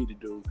think I need to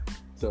do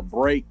to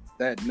break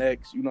that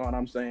next, you know what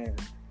I'm saying,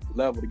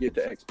 level to get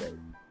to expert?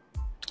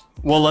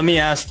 Well, let me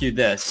ask you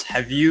this.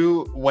 Have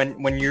you,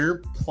 when you're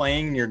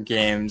playing your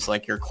games,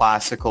 like your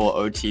classical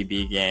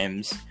OTB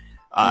games,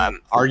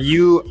 are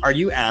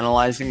you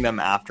analyzing them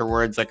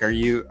afterwards? Like, are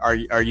you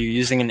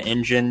using an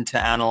engine to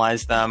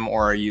analyze them,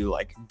 or are you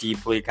like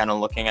deeply kind of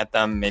looking at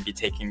them, maybe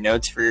taking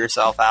notes for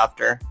yourself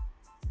after?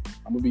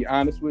 I'm gonna be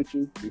honest with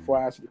you before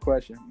I answer the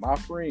question. My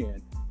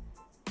friend,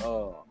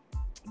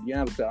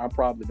 Deanna said I'm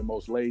probably the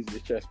most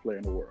laziest chess player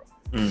in the world.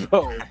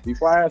 So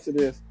before I answer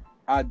this,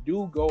 I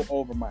do go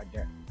over my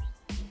games.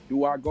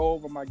 Do I go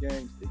over my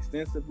games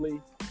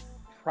extensively?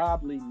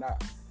 Probably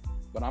not.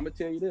 But I'm gonna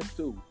tell you this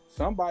too.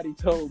 Somebody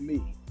told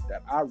me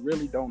that I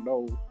really don't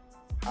know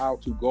how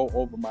to go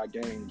over my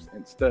games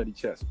and study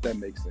chess, if that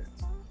makes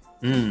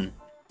sense.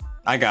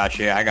 I got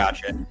you.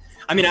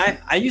 I mean,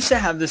 I used to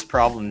have this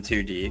problem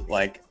too, D.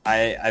 Like,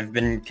 I've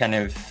been kind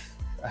of,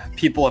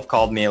 people have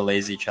called me a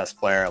lazy chess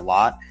player a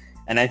lot.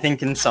 And I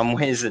think in some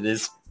ways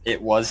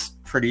it was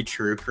pretty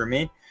true for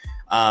me.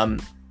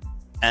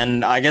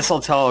 And I guess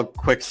I'll tell a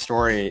quick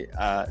story.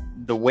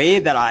 The way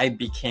that I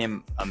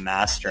became a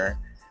master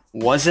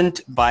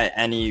wasn't by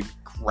any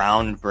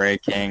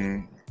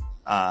groundbreaking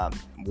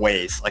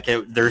ways. Like,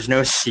 there's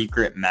no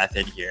secret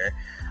method here.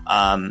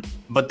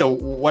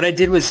 But what I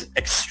did was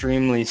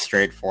extremely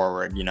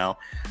straightforward. You know,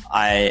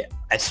 I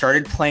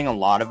started playing a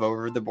lot of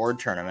over-the-board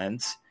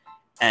tournaments,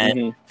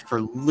 and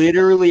for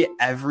literally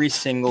every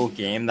single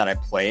game that I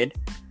played,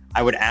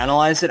 I would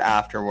analyze it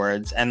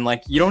afterwards. And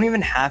like, you don't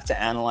even have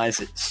to analyze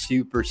it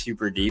super,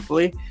 super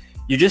deeply.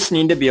 You just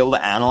need to be able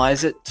to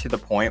analyze it to the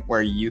point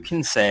where you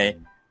can say,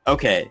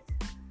 okay,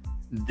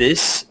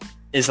 this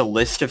is a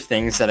list of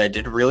things that I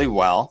did really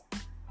well,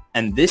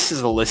 and this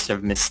is a list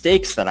of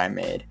mistakes that I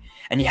made.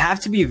 And you have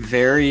to be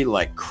very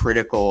like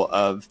critical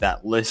of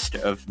that list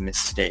of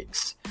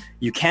mistakes.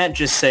 You can't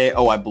just say,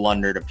 oh, I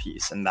blundered a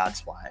piece and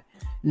that's why.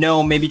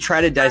 No, maybe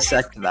try to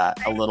dissect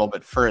that a little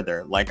bit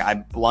further. Like, I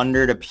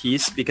blundered a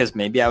piece because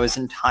maybe I was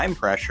in time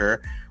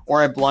pressure,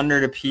 or I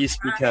blundered a piece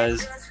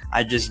because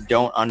I just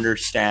don't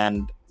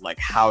understand like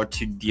how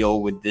to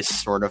deal with this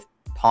sort of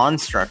pawn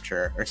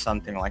structure or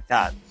something like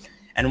that.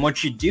 And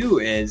what you do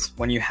is,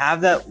 when you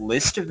have that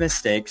list of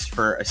mistakes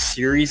for a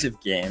series of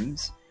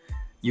games,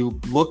 you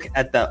look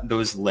at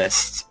those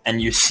lists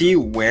and you see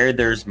where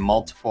there's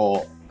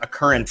multiple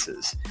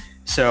occurrences.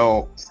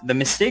 So the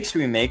mistakes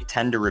we make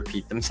tend to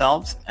repeat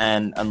themselves,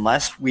 and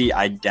unless we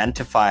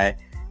identify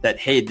that,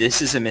 hey,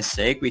 this is a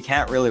mistake, we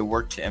can't really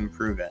work to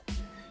improve it.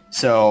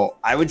 So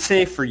I would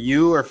say for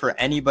you or for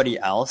anybody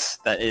else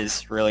that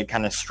is really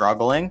kind of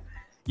struggling,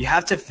 you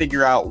have to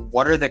figure out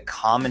what are the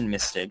common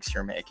mistakes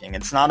you're making.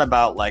 It's not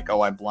about like,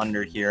 oh, I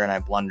blundered here and I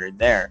blundered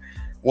there.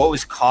 What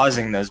was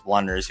causing those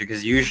blunders?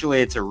 Because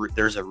usually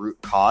there's a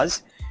root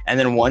cause, and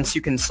then once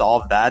you can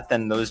solve that,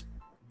 then those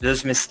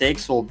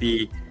mistakes will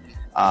be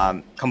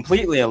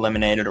completely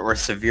eliminated or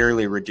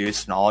severely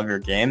reduced in all of your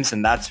games,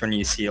 and that's when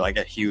you see like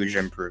a huge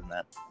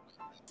improvement.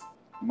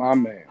 My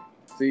man.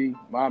 See,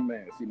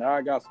 now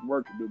I got some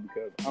work to do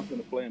because I'm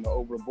going to play in the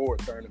overboard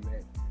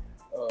tournament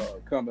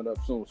coming up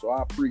soon, so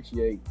I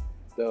appreciate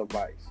the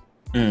advice.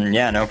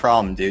 Yeah, no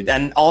problem, dude.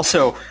 And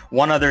also,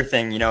 one other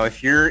thing, you know,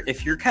 if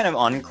you're kind of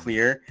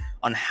unclear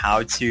on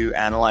how to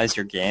analyze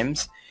your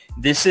games,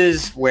 this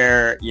is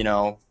where, you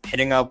know,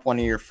 hitting up one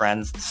of your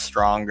friends that's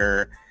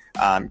stronger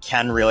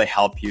can really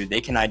help you.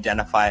 They can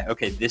identify,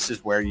 okay, this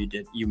is where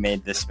you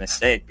made this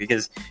mistake,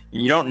 because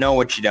you don't know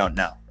what you don't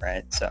know,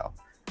 right? So,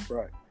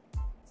 right.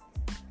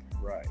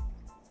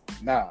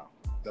 Now,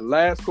 the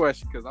last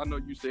question, because I know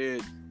you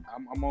said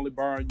I'm only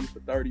borrowing you for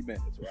 30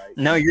 minutes, right?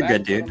 No, you're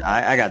good, dude.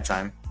 I got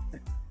time.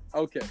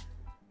 Okay,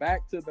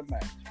 back to the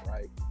match,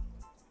 right?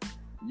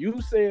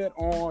 You said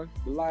on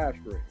the live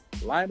stream,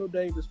 Lionel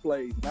Davis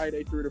plays knight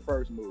a3 the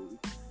first move.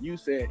 You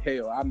said,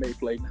 hell, I may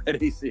play knight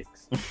a6.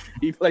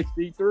 He plays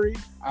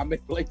c3, I may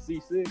play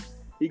c6.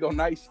 He go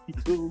knight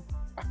c2,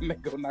 I may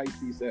go knight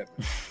c7.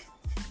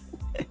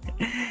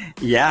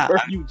 Yeah.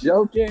 Are you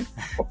joking?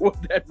 Or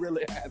would that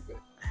really happen?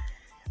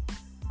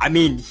 I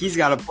mean, he's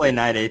got to play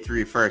knight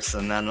a3 first,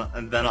 and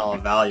then I'll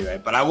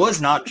evaluate. But I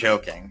was not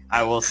joking.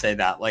 I will say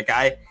that. Like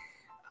I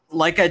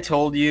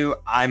told you,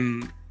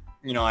 I'm,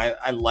 you know,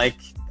 I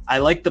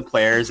like the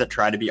players that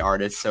try to be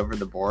artists over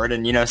the board,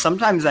 and you know,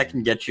 sometimes that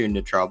can get you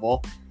into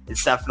trouble.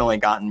 It's definitely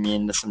gotten me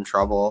into some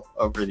trouble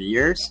over the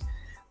years,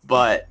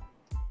 but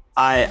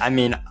I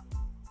mean,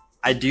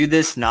 I do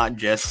this not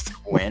just to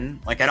win.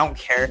 Like, I don't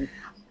care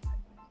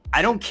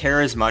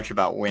as much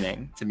about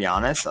winning, to be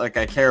honest. Like,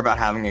 I care about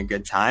having a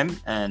good time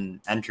and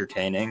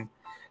entertaining.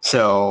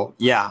 So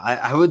yeah,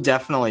 I would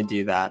definitely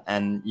do that.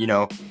 And you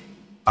know,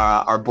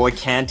 our boy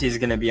Canty is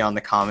going to be on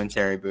the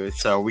commentary booth,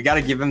 so we got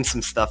to give him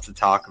some stuff to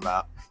talk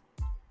about.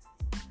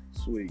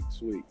 Sweet.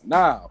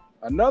 Now,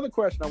 another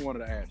question I wanted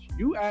to ask you.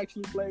 You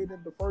actually played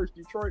in the first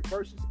Detroit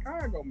versus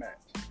Chicago match.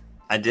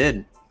 I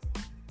did.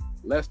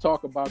 Let's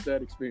talk about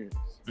that experience.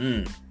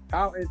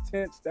 How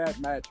intense that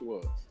match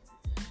was.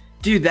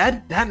 Dude,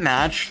 that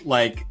match,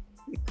 like,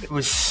 It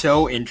was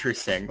so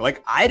interesting.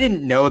 Like, I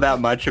didn't know that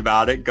much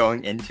about it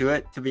going into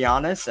it, to be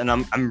honest, and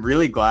I'm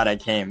really glad I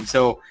came.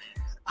 So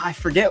I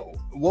forget,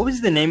 what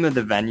was the name of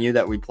the venue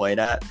that we played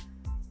at?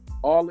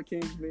 All the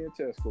King's Men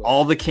Chess Club.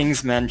 All the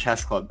King's Men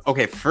Chess Club.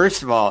 Okay,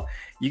 first of all,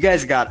 you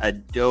guys got a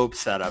dope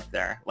setup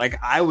there. Like,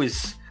 I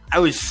was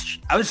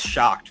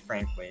shocked,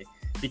 frankly,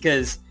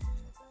 because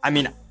I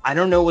mean, I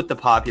don't know what the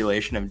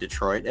population of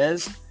Detroit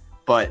is,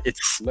 but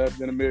it's less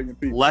than 1 million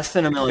people. Less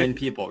than 1 million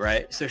people,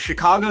 right? So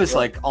Chicago is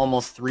like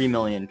almost 3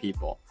 million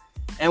people,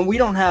 and we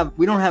don't have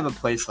a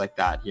place like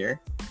that here.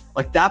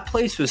 Like, that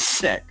place was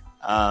sick.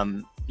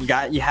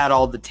 You had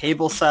all the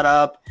tables set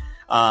up.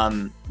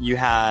 You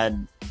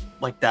had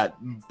like that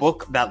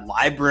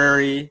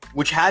library,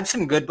 which had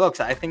some good books.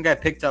 I think I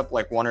picked up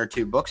like 1 or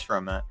 2 books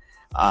from it,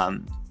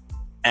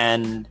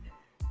 and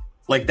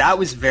like that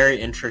was very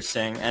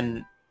interesting.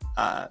 And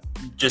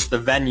just the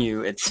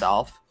venue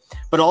itself,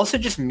 but also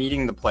just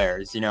meeting the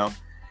players. You know,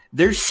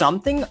 there's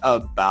something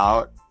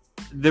about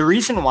the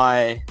reason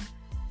why.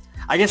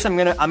 I guess I'm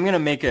gonna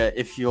make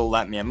if you'll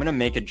let me, I'm gonna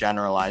make a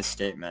generalized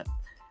statement.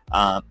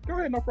 Go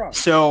ahead, no problem.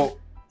 So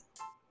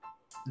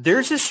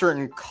there's a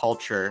certain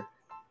culture,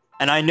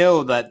 and I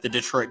know that the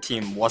Detroit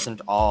team wasn't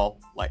all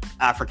like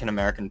African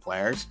American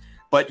players,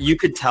 but you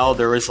could tell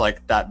there was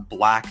like that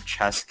black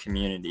chess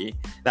community,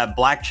 that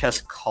black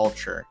chess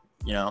culture.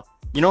 You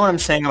know what I'm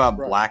saying about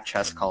black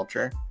chess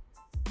culture?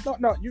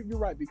 No, you're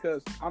right,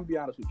 because I'm be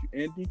honest with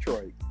you. In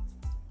Detroit,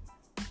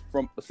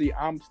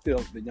 I'm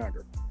still the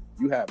younger.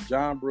 You have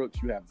John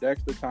Brooks, you have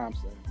Dexter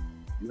Thompson,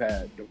 you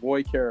had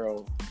Devoy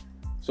Carroll.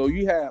 So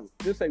you have,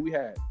 let's say we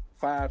had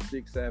 5,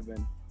 6,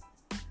 7,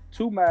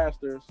 2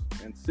 Masters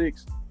and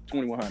 6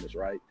 2100s,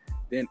 right?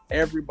 Then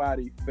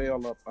everybody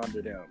fell up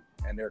under them,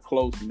 and they're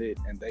close-knit,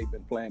 and they've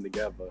been playing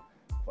together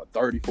for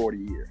 30, 40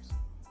 years.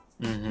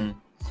 Mm-hmm.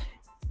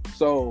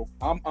 So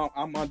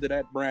I'm under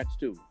that branch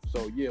too.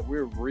 So yeah,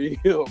 we're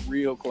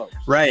real close.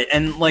 Right,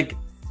 and like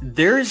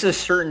there's a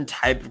certain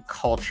type of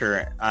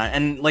culture,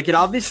 and like it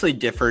obviously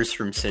differs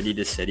from city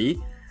to city,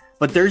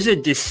 but there's a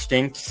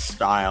distinct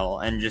style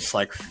and just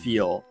like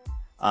feel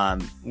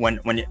when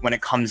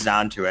it comes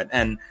down to it.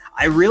 And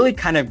I really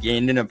kind of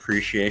gained an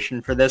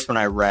appreciation for this when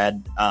I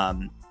read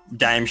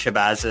Daim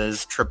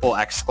Shabazz's Triple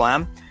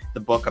Exclam, the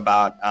book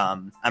about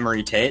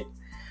Emory Tate.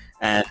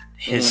 And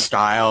his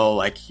style,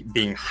 like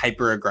being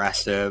hyper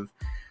aggressive.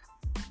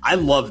 I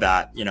love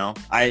that, you know.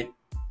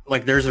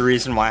 There's a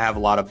reason why I have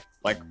a lot of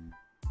like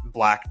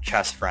black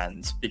chess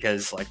friends,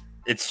 because like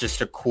it's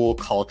just a cool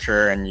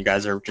culture and you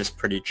guys are just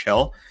pretty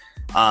chill.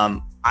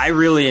 I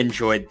really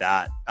enjoyed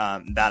that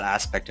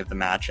aspect of the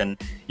match.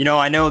 And, you know,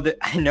 I know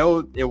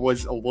it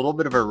was a little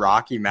bit of a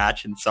rocky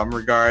match in some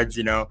regards,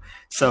 you know,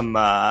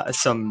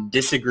 some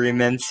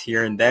disagreements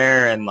here and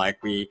there. And like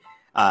the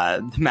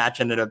match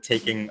ended up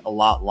taking a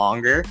lot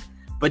longer,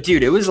 but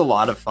dude, it was a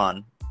lot of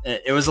fun.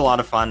 It was a lot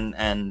of fun,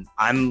 and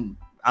I'm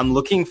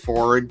looking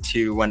forward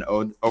to when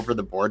Over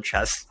the Board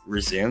Chess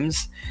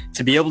resumes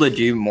to be able to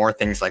do more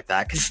things like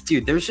that. Because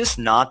dude, there's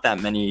not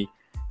that many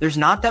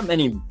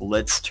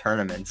blitz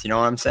tournaments. You know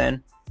what I'm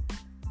saying?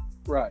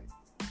 Right.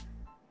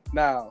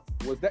 Now,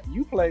 was that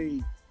you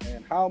played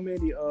in how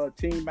many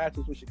team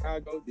matches with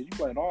Chicago? Did you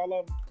play in all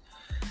of them?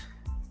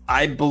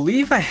 I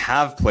believe I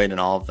have played in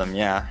all of them.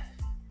 Yeah.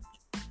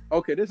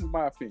 Okay, this is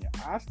my opinion.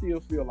 I still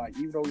feel like,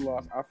 even though we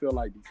lost, I feel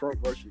like Detroit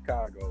versus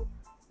Chicago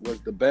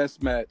was the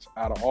best match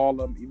out of all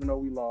of them. Even though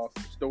we lost,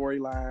 the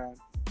storyline,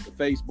 the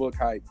Facebook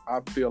hype, I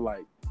feel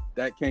like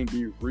that can't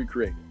be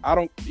recreated.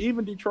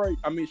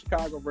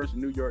 Chicago versus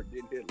New York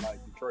didn't hit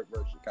like Detroit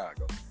versus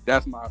Chicago.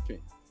 That's my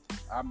opinion.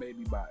 I may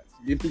be biased.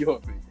 Give me your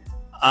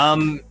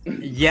opinion.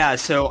 Yeah,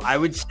 so I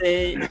would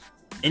say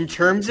in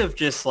terms of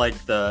just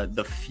like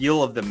the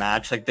feel of the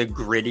match, like the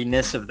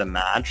grittiness of the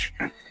match,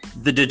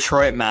 the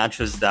Detroit match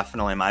was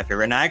definitely my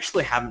favorite. And I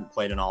actually haven't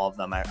played in all of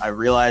them. I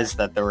realized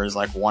that there was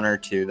like 1 or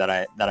 2 that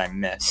I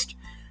missed.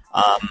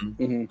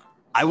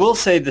 I will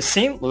say the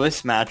St.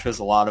 Louis match was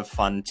a lot of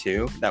fun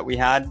too that we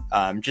had,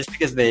 just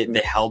because they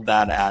held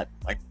that at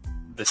like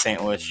the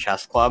St. Louis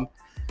Chess Club,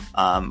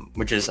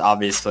 which is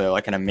obviously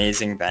like an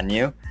amazing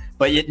venue.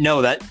 But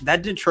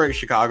that Detroit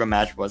Chicago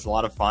match was a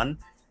lot of fun,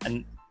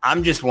 and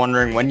I'm just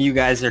wondering when you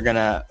guys are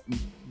gonna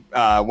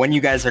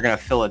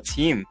fill a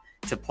team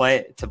to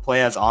play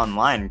as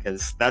online,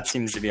 because that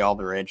seems to be all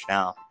the rage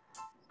now.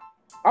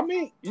 I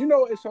mean, you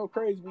know, it's so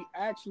crazy. We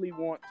actually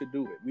want to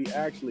do it. We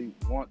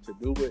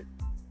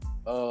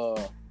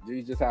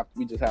just have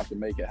to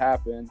make it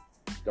happen.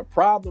 The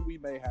problem we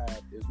may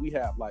have is we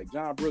have like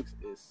John Brooks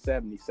is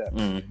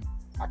 77.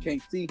 I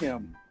can't see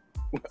him.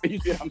 You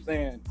see what I'm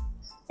saying?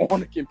 On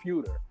the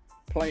computer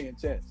playing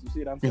chess. You see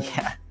what I'm saying?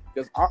 Yeah.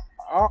 Because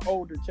our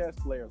older chess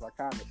players are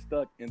kind of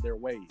stuck in their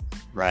ways.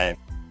 Right.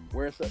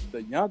 Whereas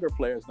the younger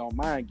players don't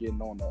mind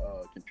getting on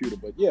the computer.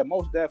 But yeah,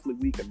 most definitely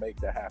we can make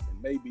that happen.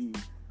 Maybe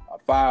a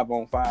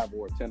 5-on-5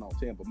 or a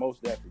 10-on-10, but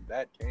most definitely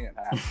that can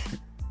happen.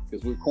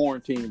 Because we're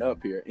quarantined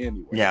up here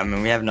anyway. Yeah, I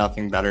mean, we have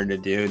nothing better to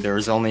do. There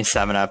was only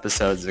 7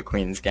 episodes of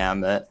Queen's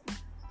Gambit.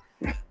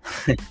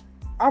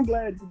 I'm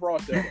glad you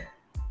brought that up.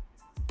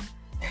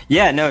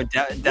 Yeah, no,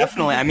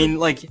 definitely. I mean,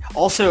 like,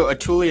 also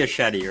Atulia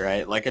Shetty,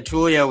 right? Like,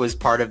 Atulia was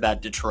part of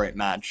that Detroit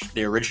match,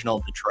 the original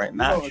Detroit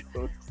match.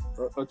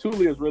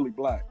 Atulia is really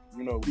black.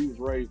 You know, he was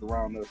raised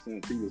around us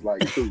since he was like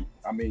 2.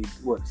 I mean,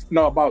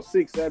 about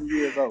 6, 7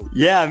 years old.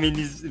 Yeah, I mean,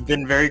 he's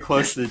been very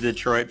close to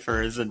Detroit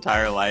for his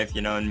entire life,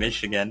 you know, in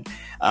Michigan.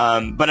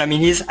 But I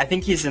mean, I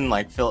think he's in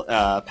like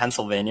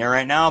Pennsylvania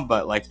right now,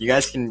 but like you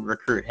guys can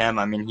recruit him.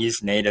 I mean,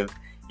 he's native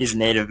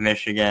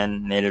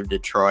Michigan, native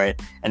Detroit.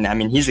 And I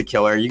mean, he's a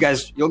killer. You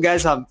guys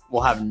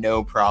will have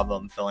no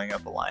problem filling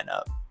up a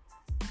lineup.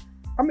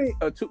 I mean,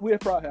 we'll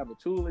probably have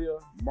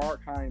Atulia,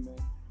 Mark Hyman,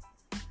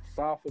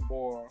 Safa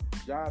Bor,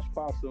 Josh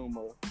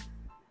Pasuma.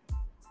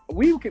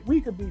 We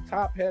could be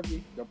top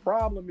heavy. The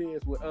problem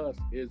is with us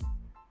is,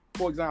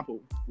 for example,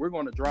 we're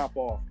going to drop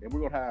off and we're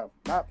going to have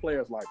not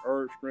players like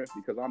Irv Strength,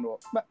 because I know,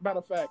 matter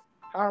of fact,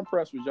 how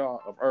impressed was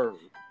y'all of Irv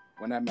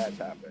when that match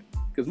happened?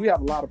 Because we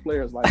have a lot of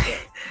players like that.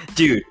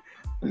 Dude,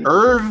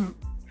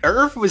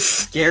 Irv was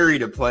scary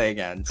to play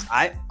against.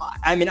 I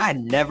mean, I had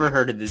never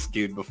heard of this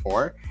dude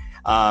before.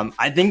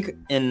 I think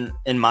in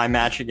my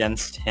match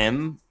against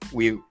him,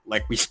 we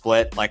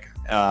split,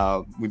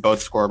 we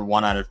both scored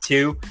 1 out of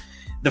 2.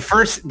 The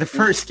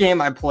first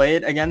game I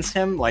played against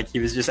him, like, he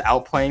was just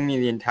outplaying me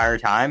the entire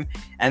time,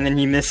 and then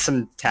he missed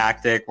some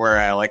tactic where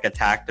I like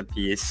attacked a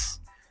piece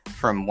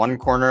from one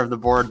corner of the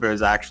board, but it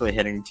was actually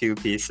hitting 2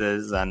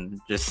 pieces,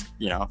 and just,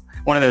 you know,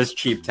 one of those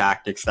cheap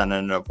tactics that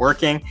ended up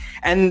working.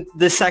 And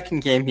the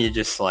second game, he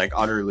just like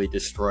utterly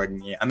destroyed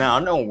me. I mean, I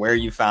don't know where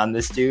you found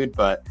this dude,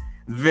 but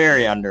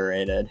very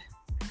underrated.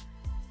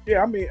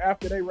 Yeah, I mean,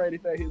 after they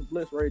rated that, his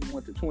Blitz rating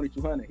went to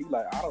 2,200. He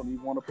like, I don't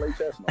even want to play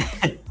chess no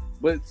more.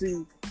 But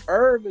see,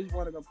 Irv is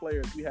one of the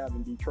players we have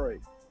in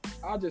Detroit.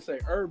 I'll just say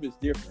Irv is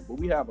different, but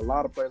we have a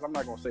lot of players. I'm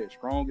not going to say as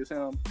strong as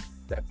him,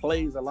 that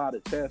plays a lot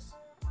of chess,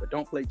 but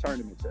don't play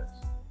tournament chess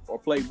or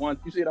play one.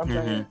 You see what I'm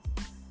saying?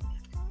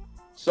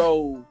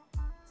 So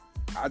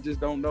I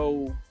just don't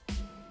know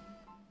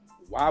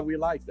why we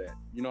like that.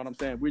 You know what I'm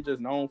saying? We're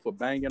just known for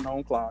banging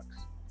on clocks.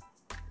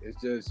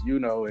 It's just, you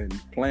know, and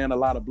playing a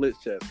lot of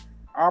blitz chess.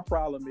 Our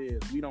problem is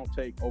we don't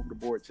take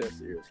over-the-board chess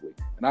seriously.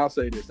 And I'll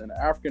say this, in the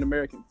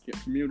African-American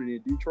community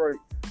in Detroit,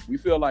 we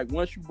feel like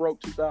once you broke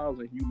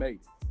 2,000, you made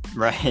it.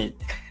 Right.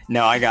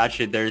 No, I got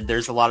you.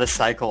 There's a lot of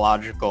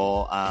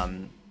psychological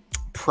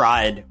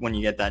pride when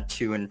you get that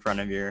 2 in front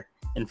of your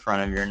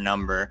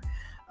number.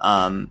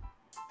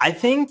 I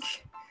think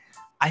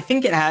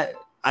it had.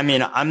 I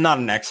mean, I'm not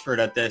an expert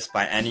at this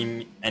by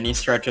any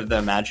stretch of the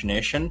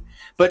imagination,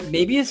 but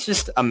maybe it's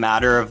just a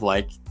matter of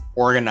like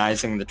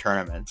organizing the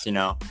tournaments, you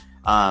know.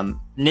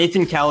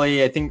 Nathan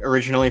Kelly, I think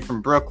originally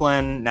from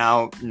Brooklyn,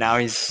 now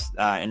he's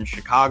in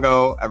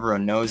Chicago.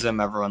 Everyone knows him.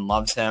 Everyone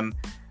loves him.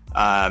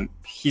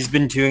 He's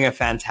been doing a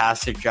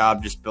fantastic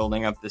job just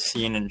building up the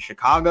scene in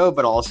Chicago,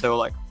 but also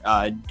like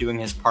doing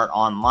his part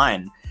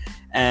online.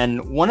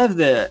 And one of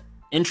the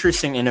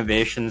interesting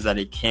innovations that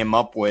he came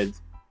up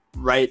with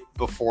right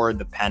before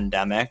the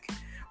pandemic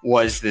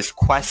was this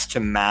Quest to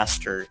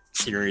Master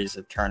series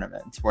of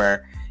tournaments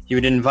where he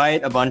would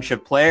invite a bunch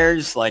of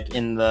players like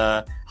in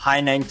the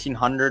high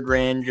 1900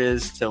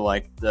 ranges to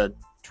like the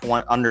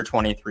under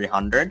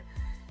 2300,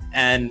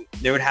 and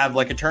they would have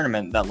like a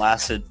tournament that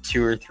lasted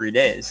 2 or 3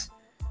 days.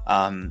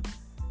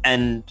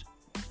 And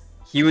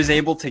he was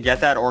able to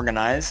get that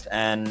organized,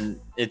 and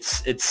it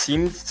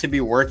seemed to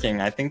be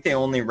working. I think they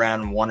only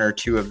ran 1 or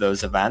 2 of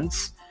those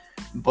events,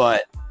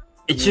 but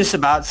it's just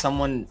about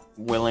someone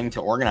willing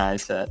to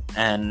organize it.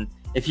 And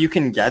if you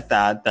can get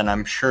that, then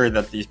I'm sure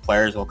that these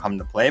players will come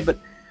to play. But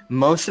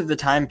most of the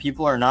time,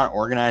 people are not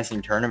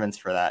organizing tournaments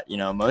for that. You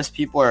know, most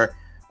people are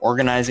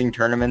organizing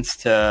tournaments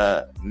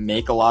to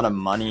make a lot of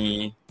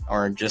money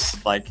or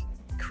just like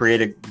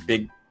create a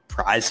big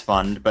prize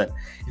fund. But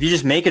if you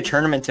just make a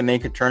tournament to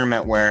make a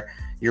tournament where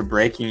you're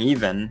breaking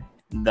even,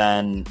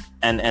 then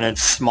and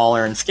it's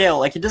smaller in scale,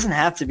 like it doesn't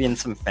have to be in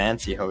some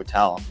fancy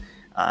hotel.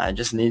 It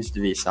just needs to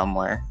be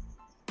somewhere.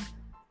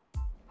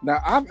 Now,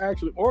 I've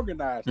actually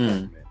organized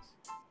tournaments.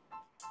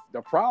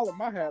 The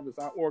problem I have is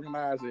I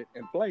organize it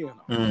and play in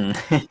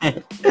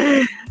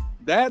them.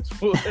 That's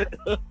what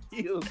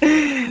kills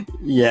me.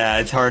 Yeah,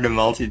 it's hard to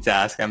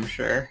multitask, I'm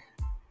sure.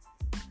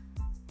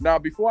 Now,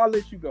 before I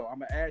let you go, I'm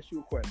going to ask you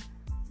a question.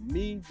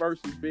 Me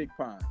versus Big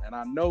Pun, and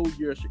I know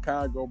you're a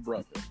Chicago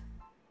brother.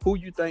 Who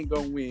you think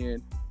going to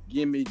win?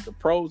 Give me the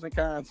pros and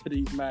cons of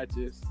these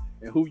matches,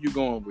 and who you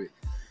going with?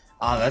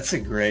 Oh, that's a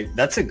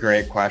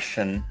great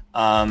question.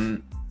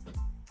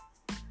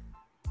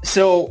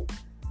 So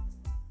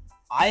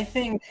I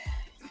think,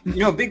 you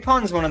know, Big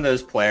Pun's one of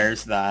those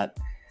players that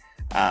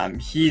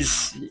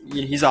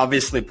he's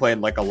obviously played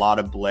like a lot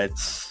of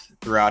blitz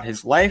throughout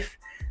his life,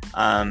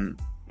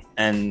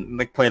 and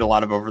like played a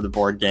lot of over the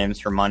board games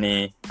for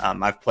money.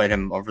 I've played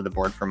him over the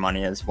board for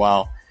money as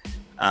well.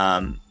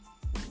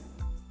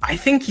 I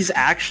think he's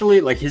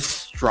actually like his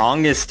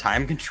strongest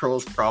time control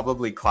is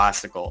probably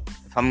classical,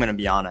 if I'm going to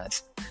be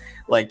honest.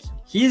 Like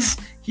he's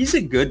a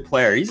good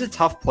player. He's a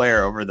tough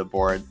player over the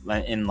board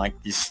in like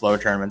these slow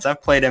tournaments.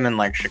 I've played him in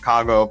like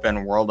Chicago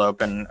Open, World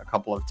Open a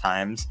couple of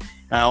times.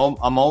 And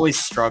I'm always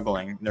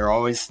struggling. They're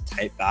always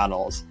tight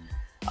battles.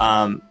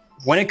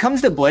 When it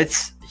comes to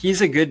Blitz,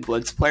 he's a good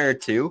Blitz player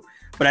too.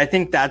 But I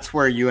think that's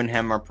where you and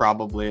him are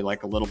probably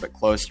like a little bit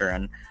closer.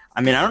 And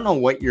I mean, I don't know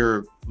what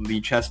your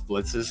Lichess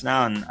Blitz is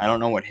now, and I don't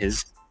know what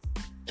his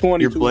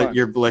 2200.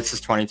 Your Blitz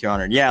is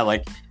 2200. Yeah,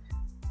 like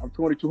I'm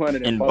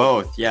 2200 in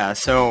both. Yeah,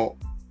 so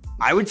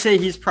I would say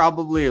he's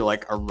probably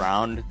like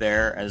around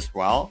there as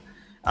well.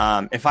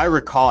 If I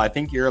recall, I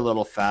think you're a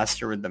little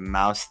faster with the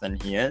mouse than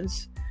he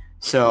is.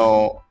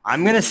 So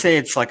I'm gonna say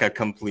it's like a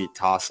complete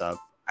toss-up.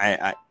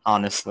 I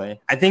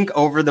honestly, I think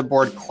over the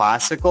board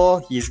classical,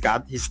 he's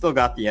still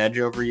got the edge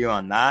over you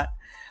on that.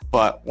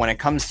 But when it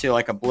comes to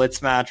like a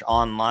Blitz match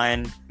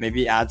online,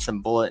 maybe add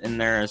some Bullet in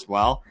there as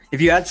well.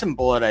 If you add some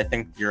Bullet, I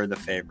think you're the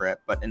favorite.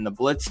 But in a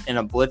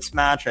Blitz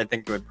match, I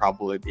think it would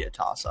probably be a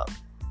toss-up.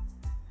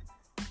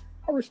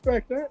 I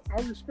respect that.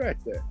 I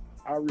respect that.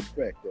 That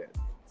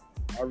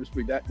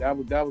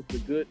was the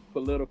good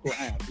political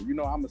answer. You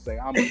know, I'm gonna say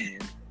I'm gonna win.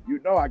 You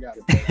know, I got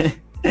it.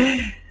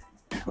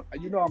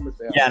 You know, I'm gonna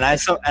say. Yeah,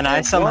 and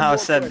I somehow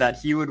said that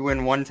he would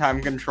win one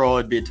time control,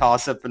 it'd be a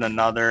toss up in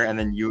another, and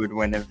then you would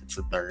win if it's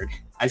a third.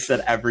 I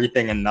said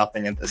everything and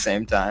nothing at the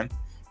same time.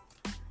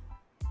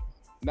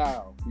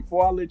 Now,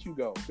 before I let you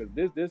go, because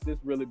this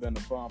really been a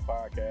fun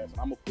podcast, and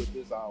I'm gonna put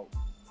this out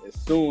as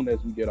soon as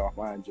we get off.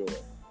 I enjoy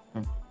it.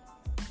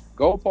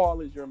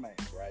 Gopal is your man,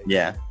 right?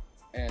 Yeah.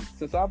 And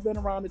since I've been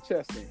around the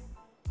chess scene,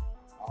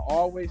 I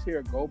always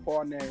hear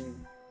Gopal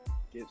name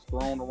gets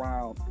thrown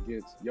around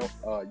against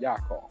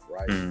Yakov,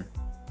 right?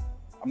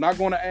 I'm not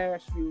going to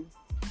ask you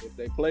if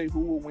they play who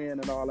will win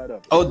and all that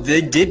other. Oh,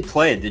 they did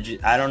play. Did you?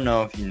 I don't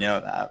know if you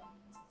know that.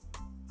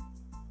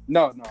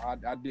 No,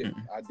 I didn't.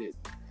 I did.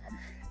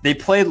 They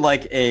played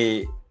like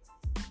a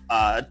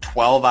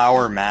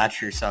 12-hour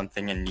match or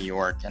something in New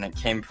York, and it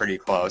came pretty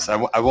close.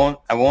 I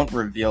won't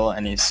reveal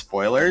any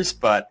spoilers,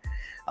 but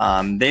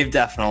they've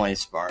definitely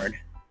sparred.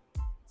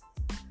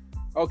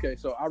 Okay,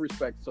 so I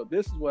respect. So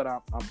this is what I'm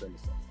going to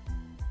say.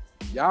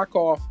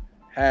 Yakov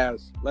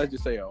has, let's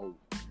just say, can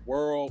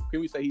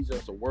we say he's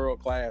just a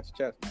world-class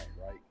chess man,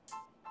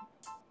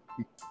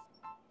 right?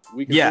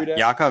 We can yeah, do that?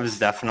 Yakov is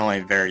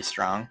definitely very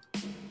strong.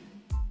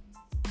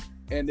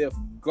 And if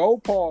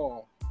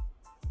Gopal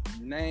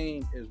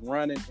name is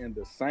running in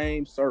the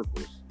same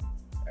circles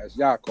as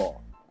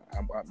Yakov,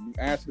 you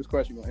answer this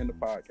question, we'll end the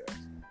podcast.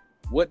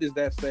 What does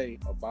that say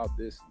about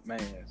this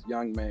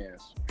young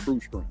man's true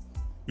strength?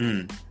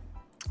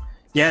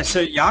 Yeah, so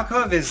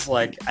Yakov is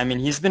like, I mean,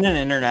 he's been an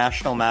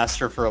international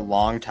master for a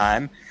long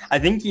time. I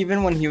think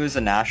even when he was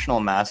a national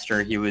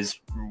master, he was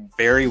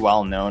very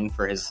well known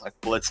for his like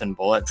Blitz and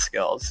Bullet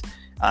skills.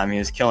 He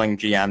was killing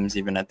GMs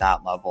even at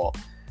that level.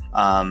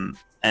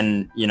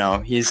 And you know,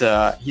 he's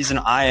an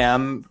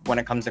IM when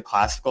it comes to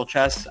classical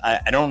chess.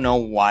 I don't know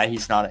why he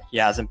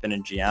hasn't been a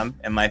GM.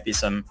 It might be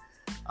some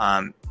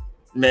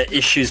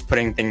issues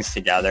putting things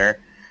together.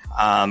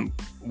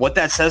 What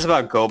that says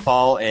about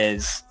Gopal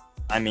is,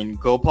 I mean,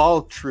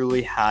 Gopal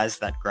truly has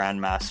that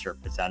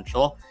grandmaster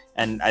potential,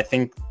 and I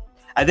think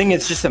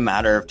it's just a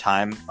matter of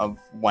time of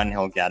when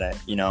he'll get it.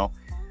 You know,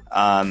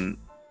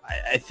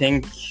 I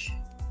think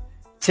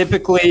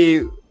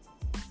typically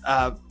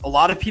a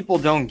lot of people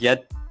don't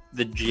get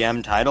the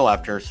GM title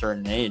after a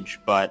certain age,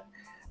 but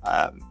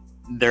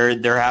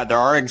there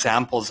are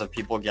examples of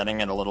people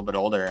getting it a little bit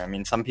older. I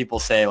mean, some people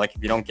say like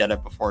if you don't get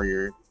it before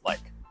you're like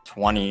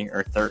 20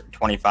 or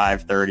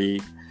 25,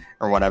 30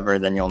 or whatever,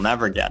 then you'll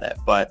never get it.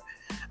 But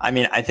I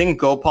mean, I think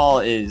Gopal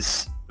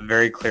is a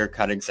very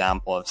clear-cut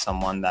example of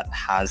someone that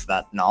has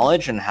that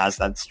knowledge and has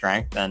that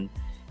strength. And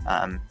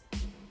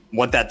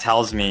what that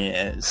tells me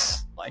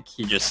is like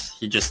he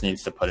just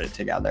needs to put it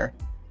together.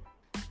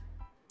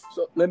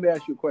 So let me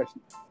ask you a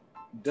question.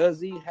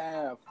 Does he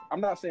have, I'm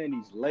not saying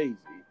he's lazy,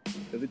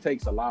 because it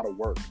takes a lot of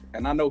work.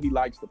 And I know he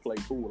likes to play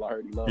pool. I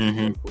heard he loves to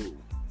play pool.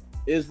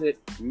 Is it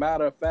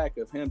matter of fact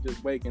of him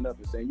just waking up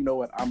and saying, you know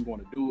what, I'm going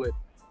to do it?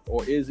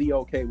 Or is he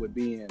okay with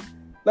being,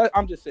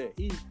 I'm just saying,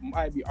 he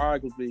might be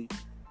arguably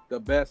the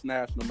best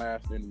national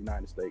master in the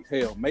United States.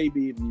 Hell,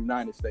 maybe in the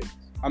United States.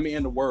 I mean,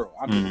 in the world.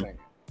 I'm just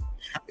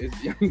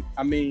saying.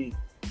 I mean,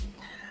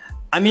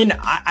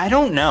 I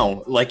don't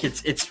know. Like,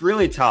 it's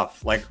really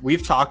tough. Like,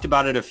 we've talked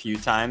about it a few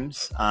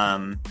times.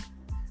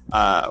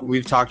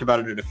 We've talked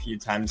about it a few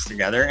times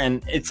together,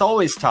 and it's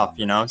always tough,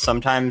 you know?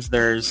 Sometimes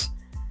there's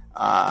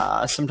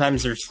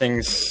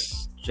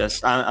things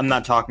just, I'm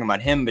not talking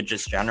about him, but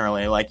just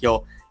generally, like,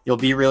 you'll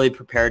be really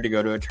prepared to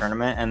go to a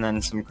tournament, and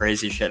then some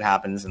crazy shit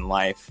happens in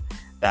life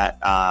that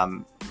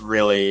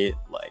really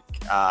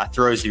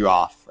throws you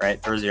off, right?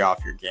 Throws you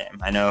off your game.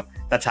 I know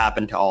that's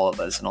happened to all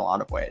of us in a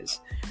lot of ways.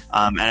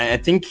 And I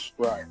think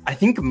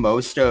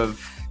most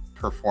of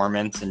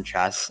performance in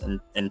chess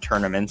and in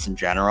tournaments in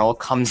general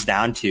comes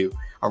down to,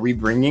 are we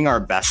bringing our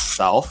best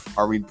self?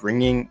 Are we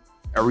bringing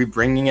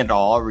it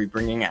all? Are we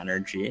bringing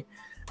energy?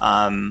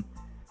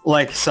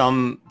 like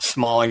some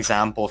small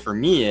example for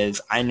me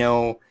is I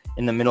know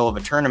in the middle of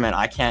a tournament,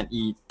 I can't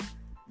eat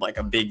like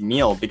a big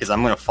meal because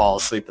I'm going to fall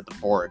asleep at the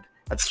board.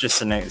 That's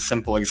just a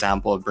simple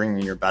example of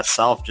bringing your best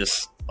self.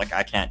 Just like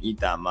I can't eat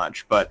that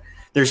much, but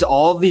there's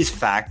all of these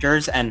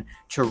factors, and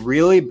to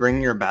really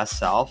bring your best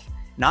self,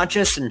 not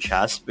just in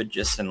chess, but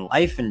just in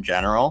life in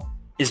general,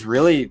 is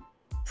really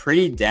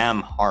pretty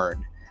damn hard.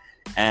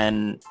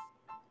 And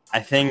I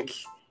think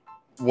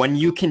when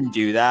you can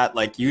do that,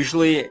 like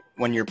usually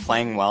when you're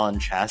playing well in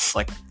chess,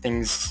 like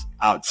things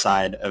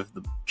outside of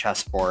the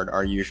chessboard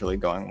are usually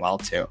going well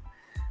too.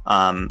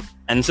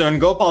 And so in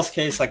Gopal's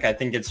case, like I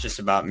think it's just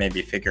about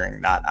maybe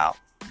figuring that out.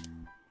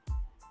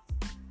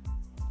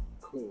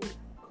 Cool.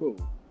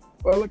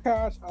 Well,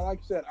 Akash, like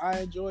I said, I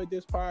enjoyed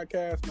this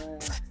podcast, man.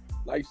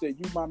 Like I said,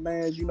 you my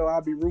man. You know,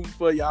 I'll be rooting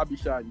for you. I'll be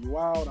shouting you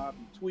out. I'll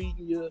be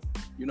tweeting you.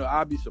 You know,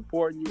 I'll be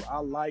supporting you. I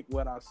like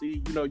what I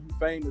see. You know, you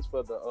famous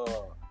for the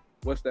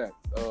what's that?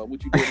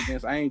 What you did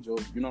against Angel.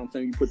 You know what I'm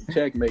saying? You put the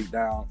checkmate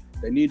down.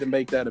 They need to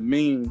make that a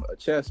meme, a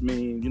chess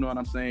meme. You know what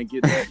I'm saying?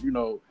 Get that, you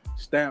know,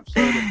 stamp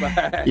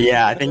certified.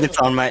 Yeah, I think it's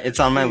on my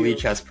Lee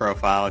Chess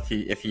profile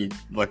if you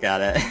look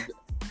at it.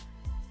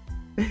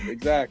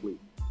 Exactly.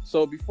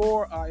 So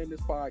before I end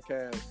this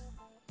podcast,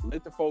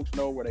 let the folks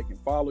know where they can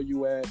follow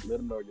you at. Let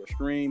them know your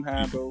stream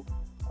handle.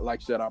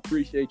 Like I said, I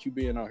appreciate you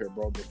being on here,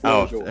 bro.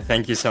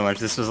 Thank you so much.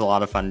 This was a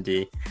lot of fun,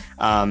 D.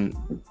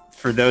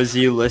 For those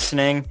of you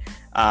listening,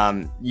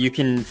 you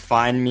can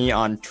find me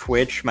on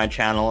Twitch. My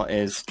channel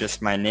is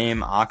just my name,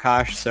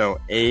 Akash. So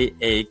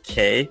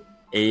AAKAASH.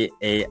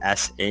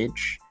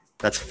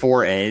 That's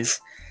 4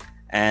 A's.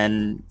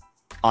 And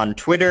on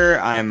Twitter,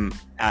 I'm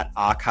at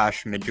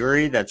Akash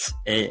Meduri. That's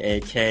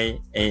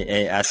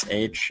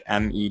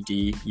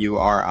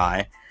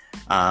AAKAASHMEDURI.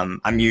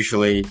 I'm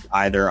usually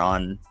either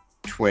on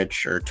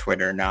Twitch or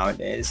Twitter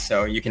nowadays,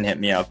 so you can hit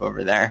me up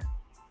over there.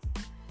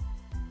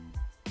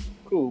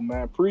 Cool,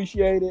 man.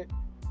 Appreciate it.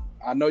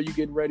 I know you're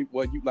getting ready.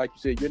 Well, you like you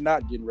said, you're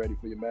not getting ready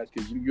for your match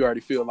because you already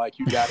feel like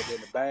you got it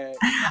in the bag.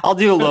 I'll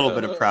do a little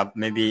bit of prep,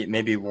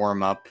 maybe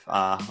warm up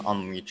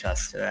on Lee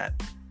Chess today.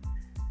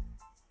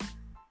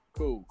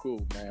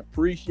 Cool, man.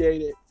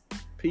 Appreciate it.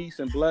 Peace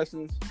and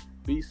blessings.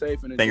 Be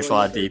safe and enjoy. Thanks a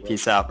lot, D.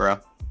 Peace out, bro.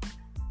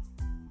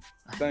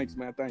 Thanks,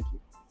 man. Thank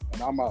you.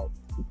 And I'm out.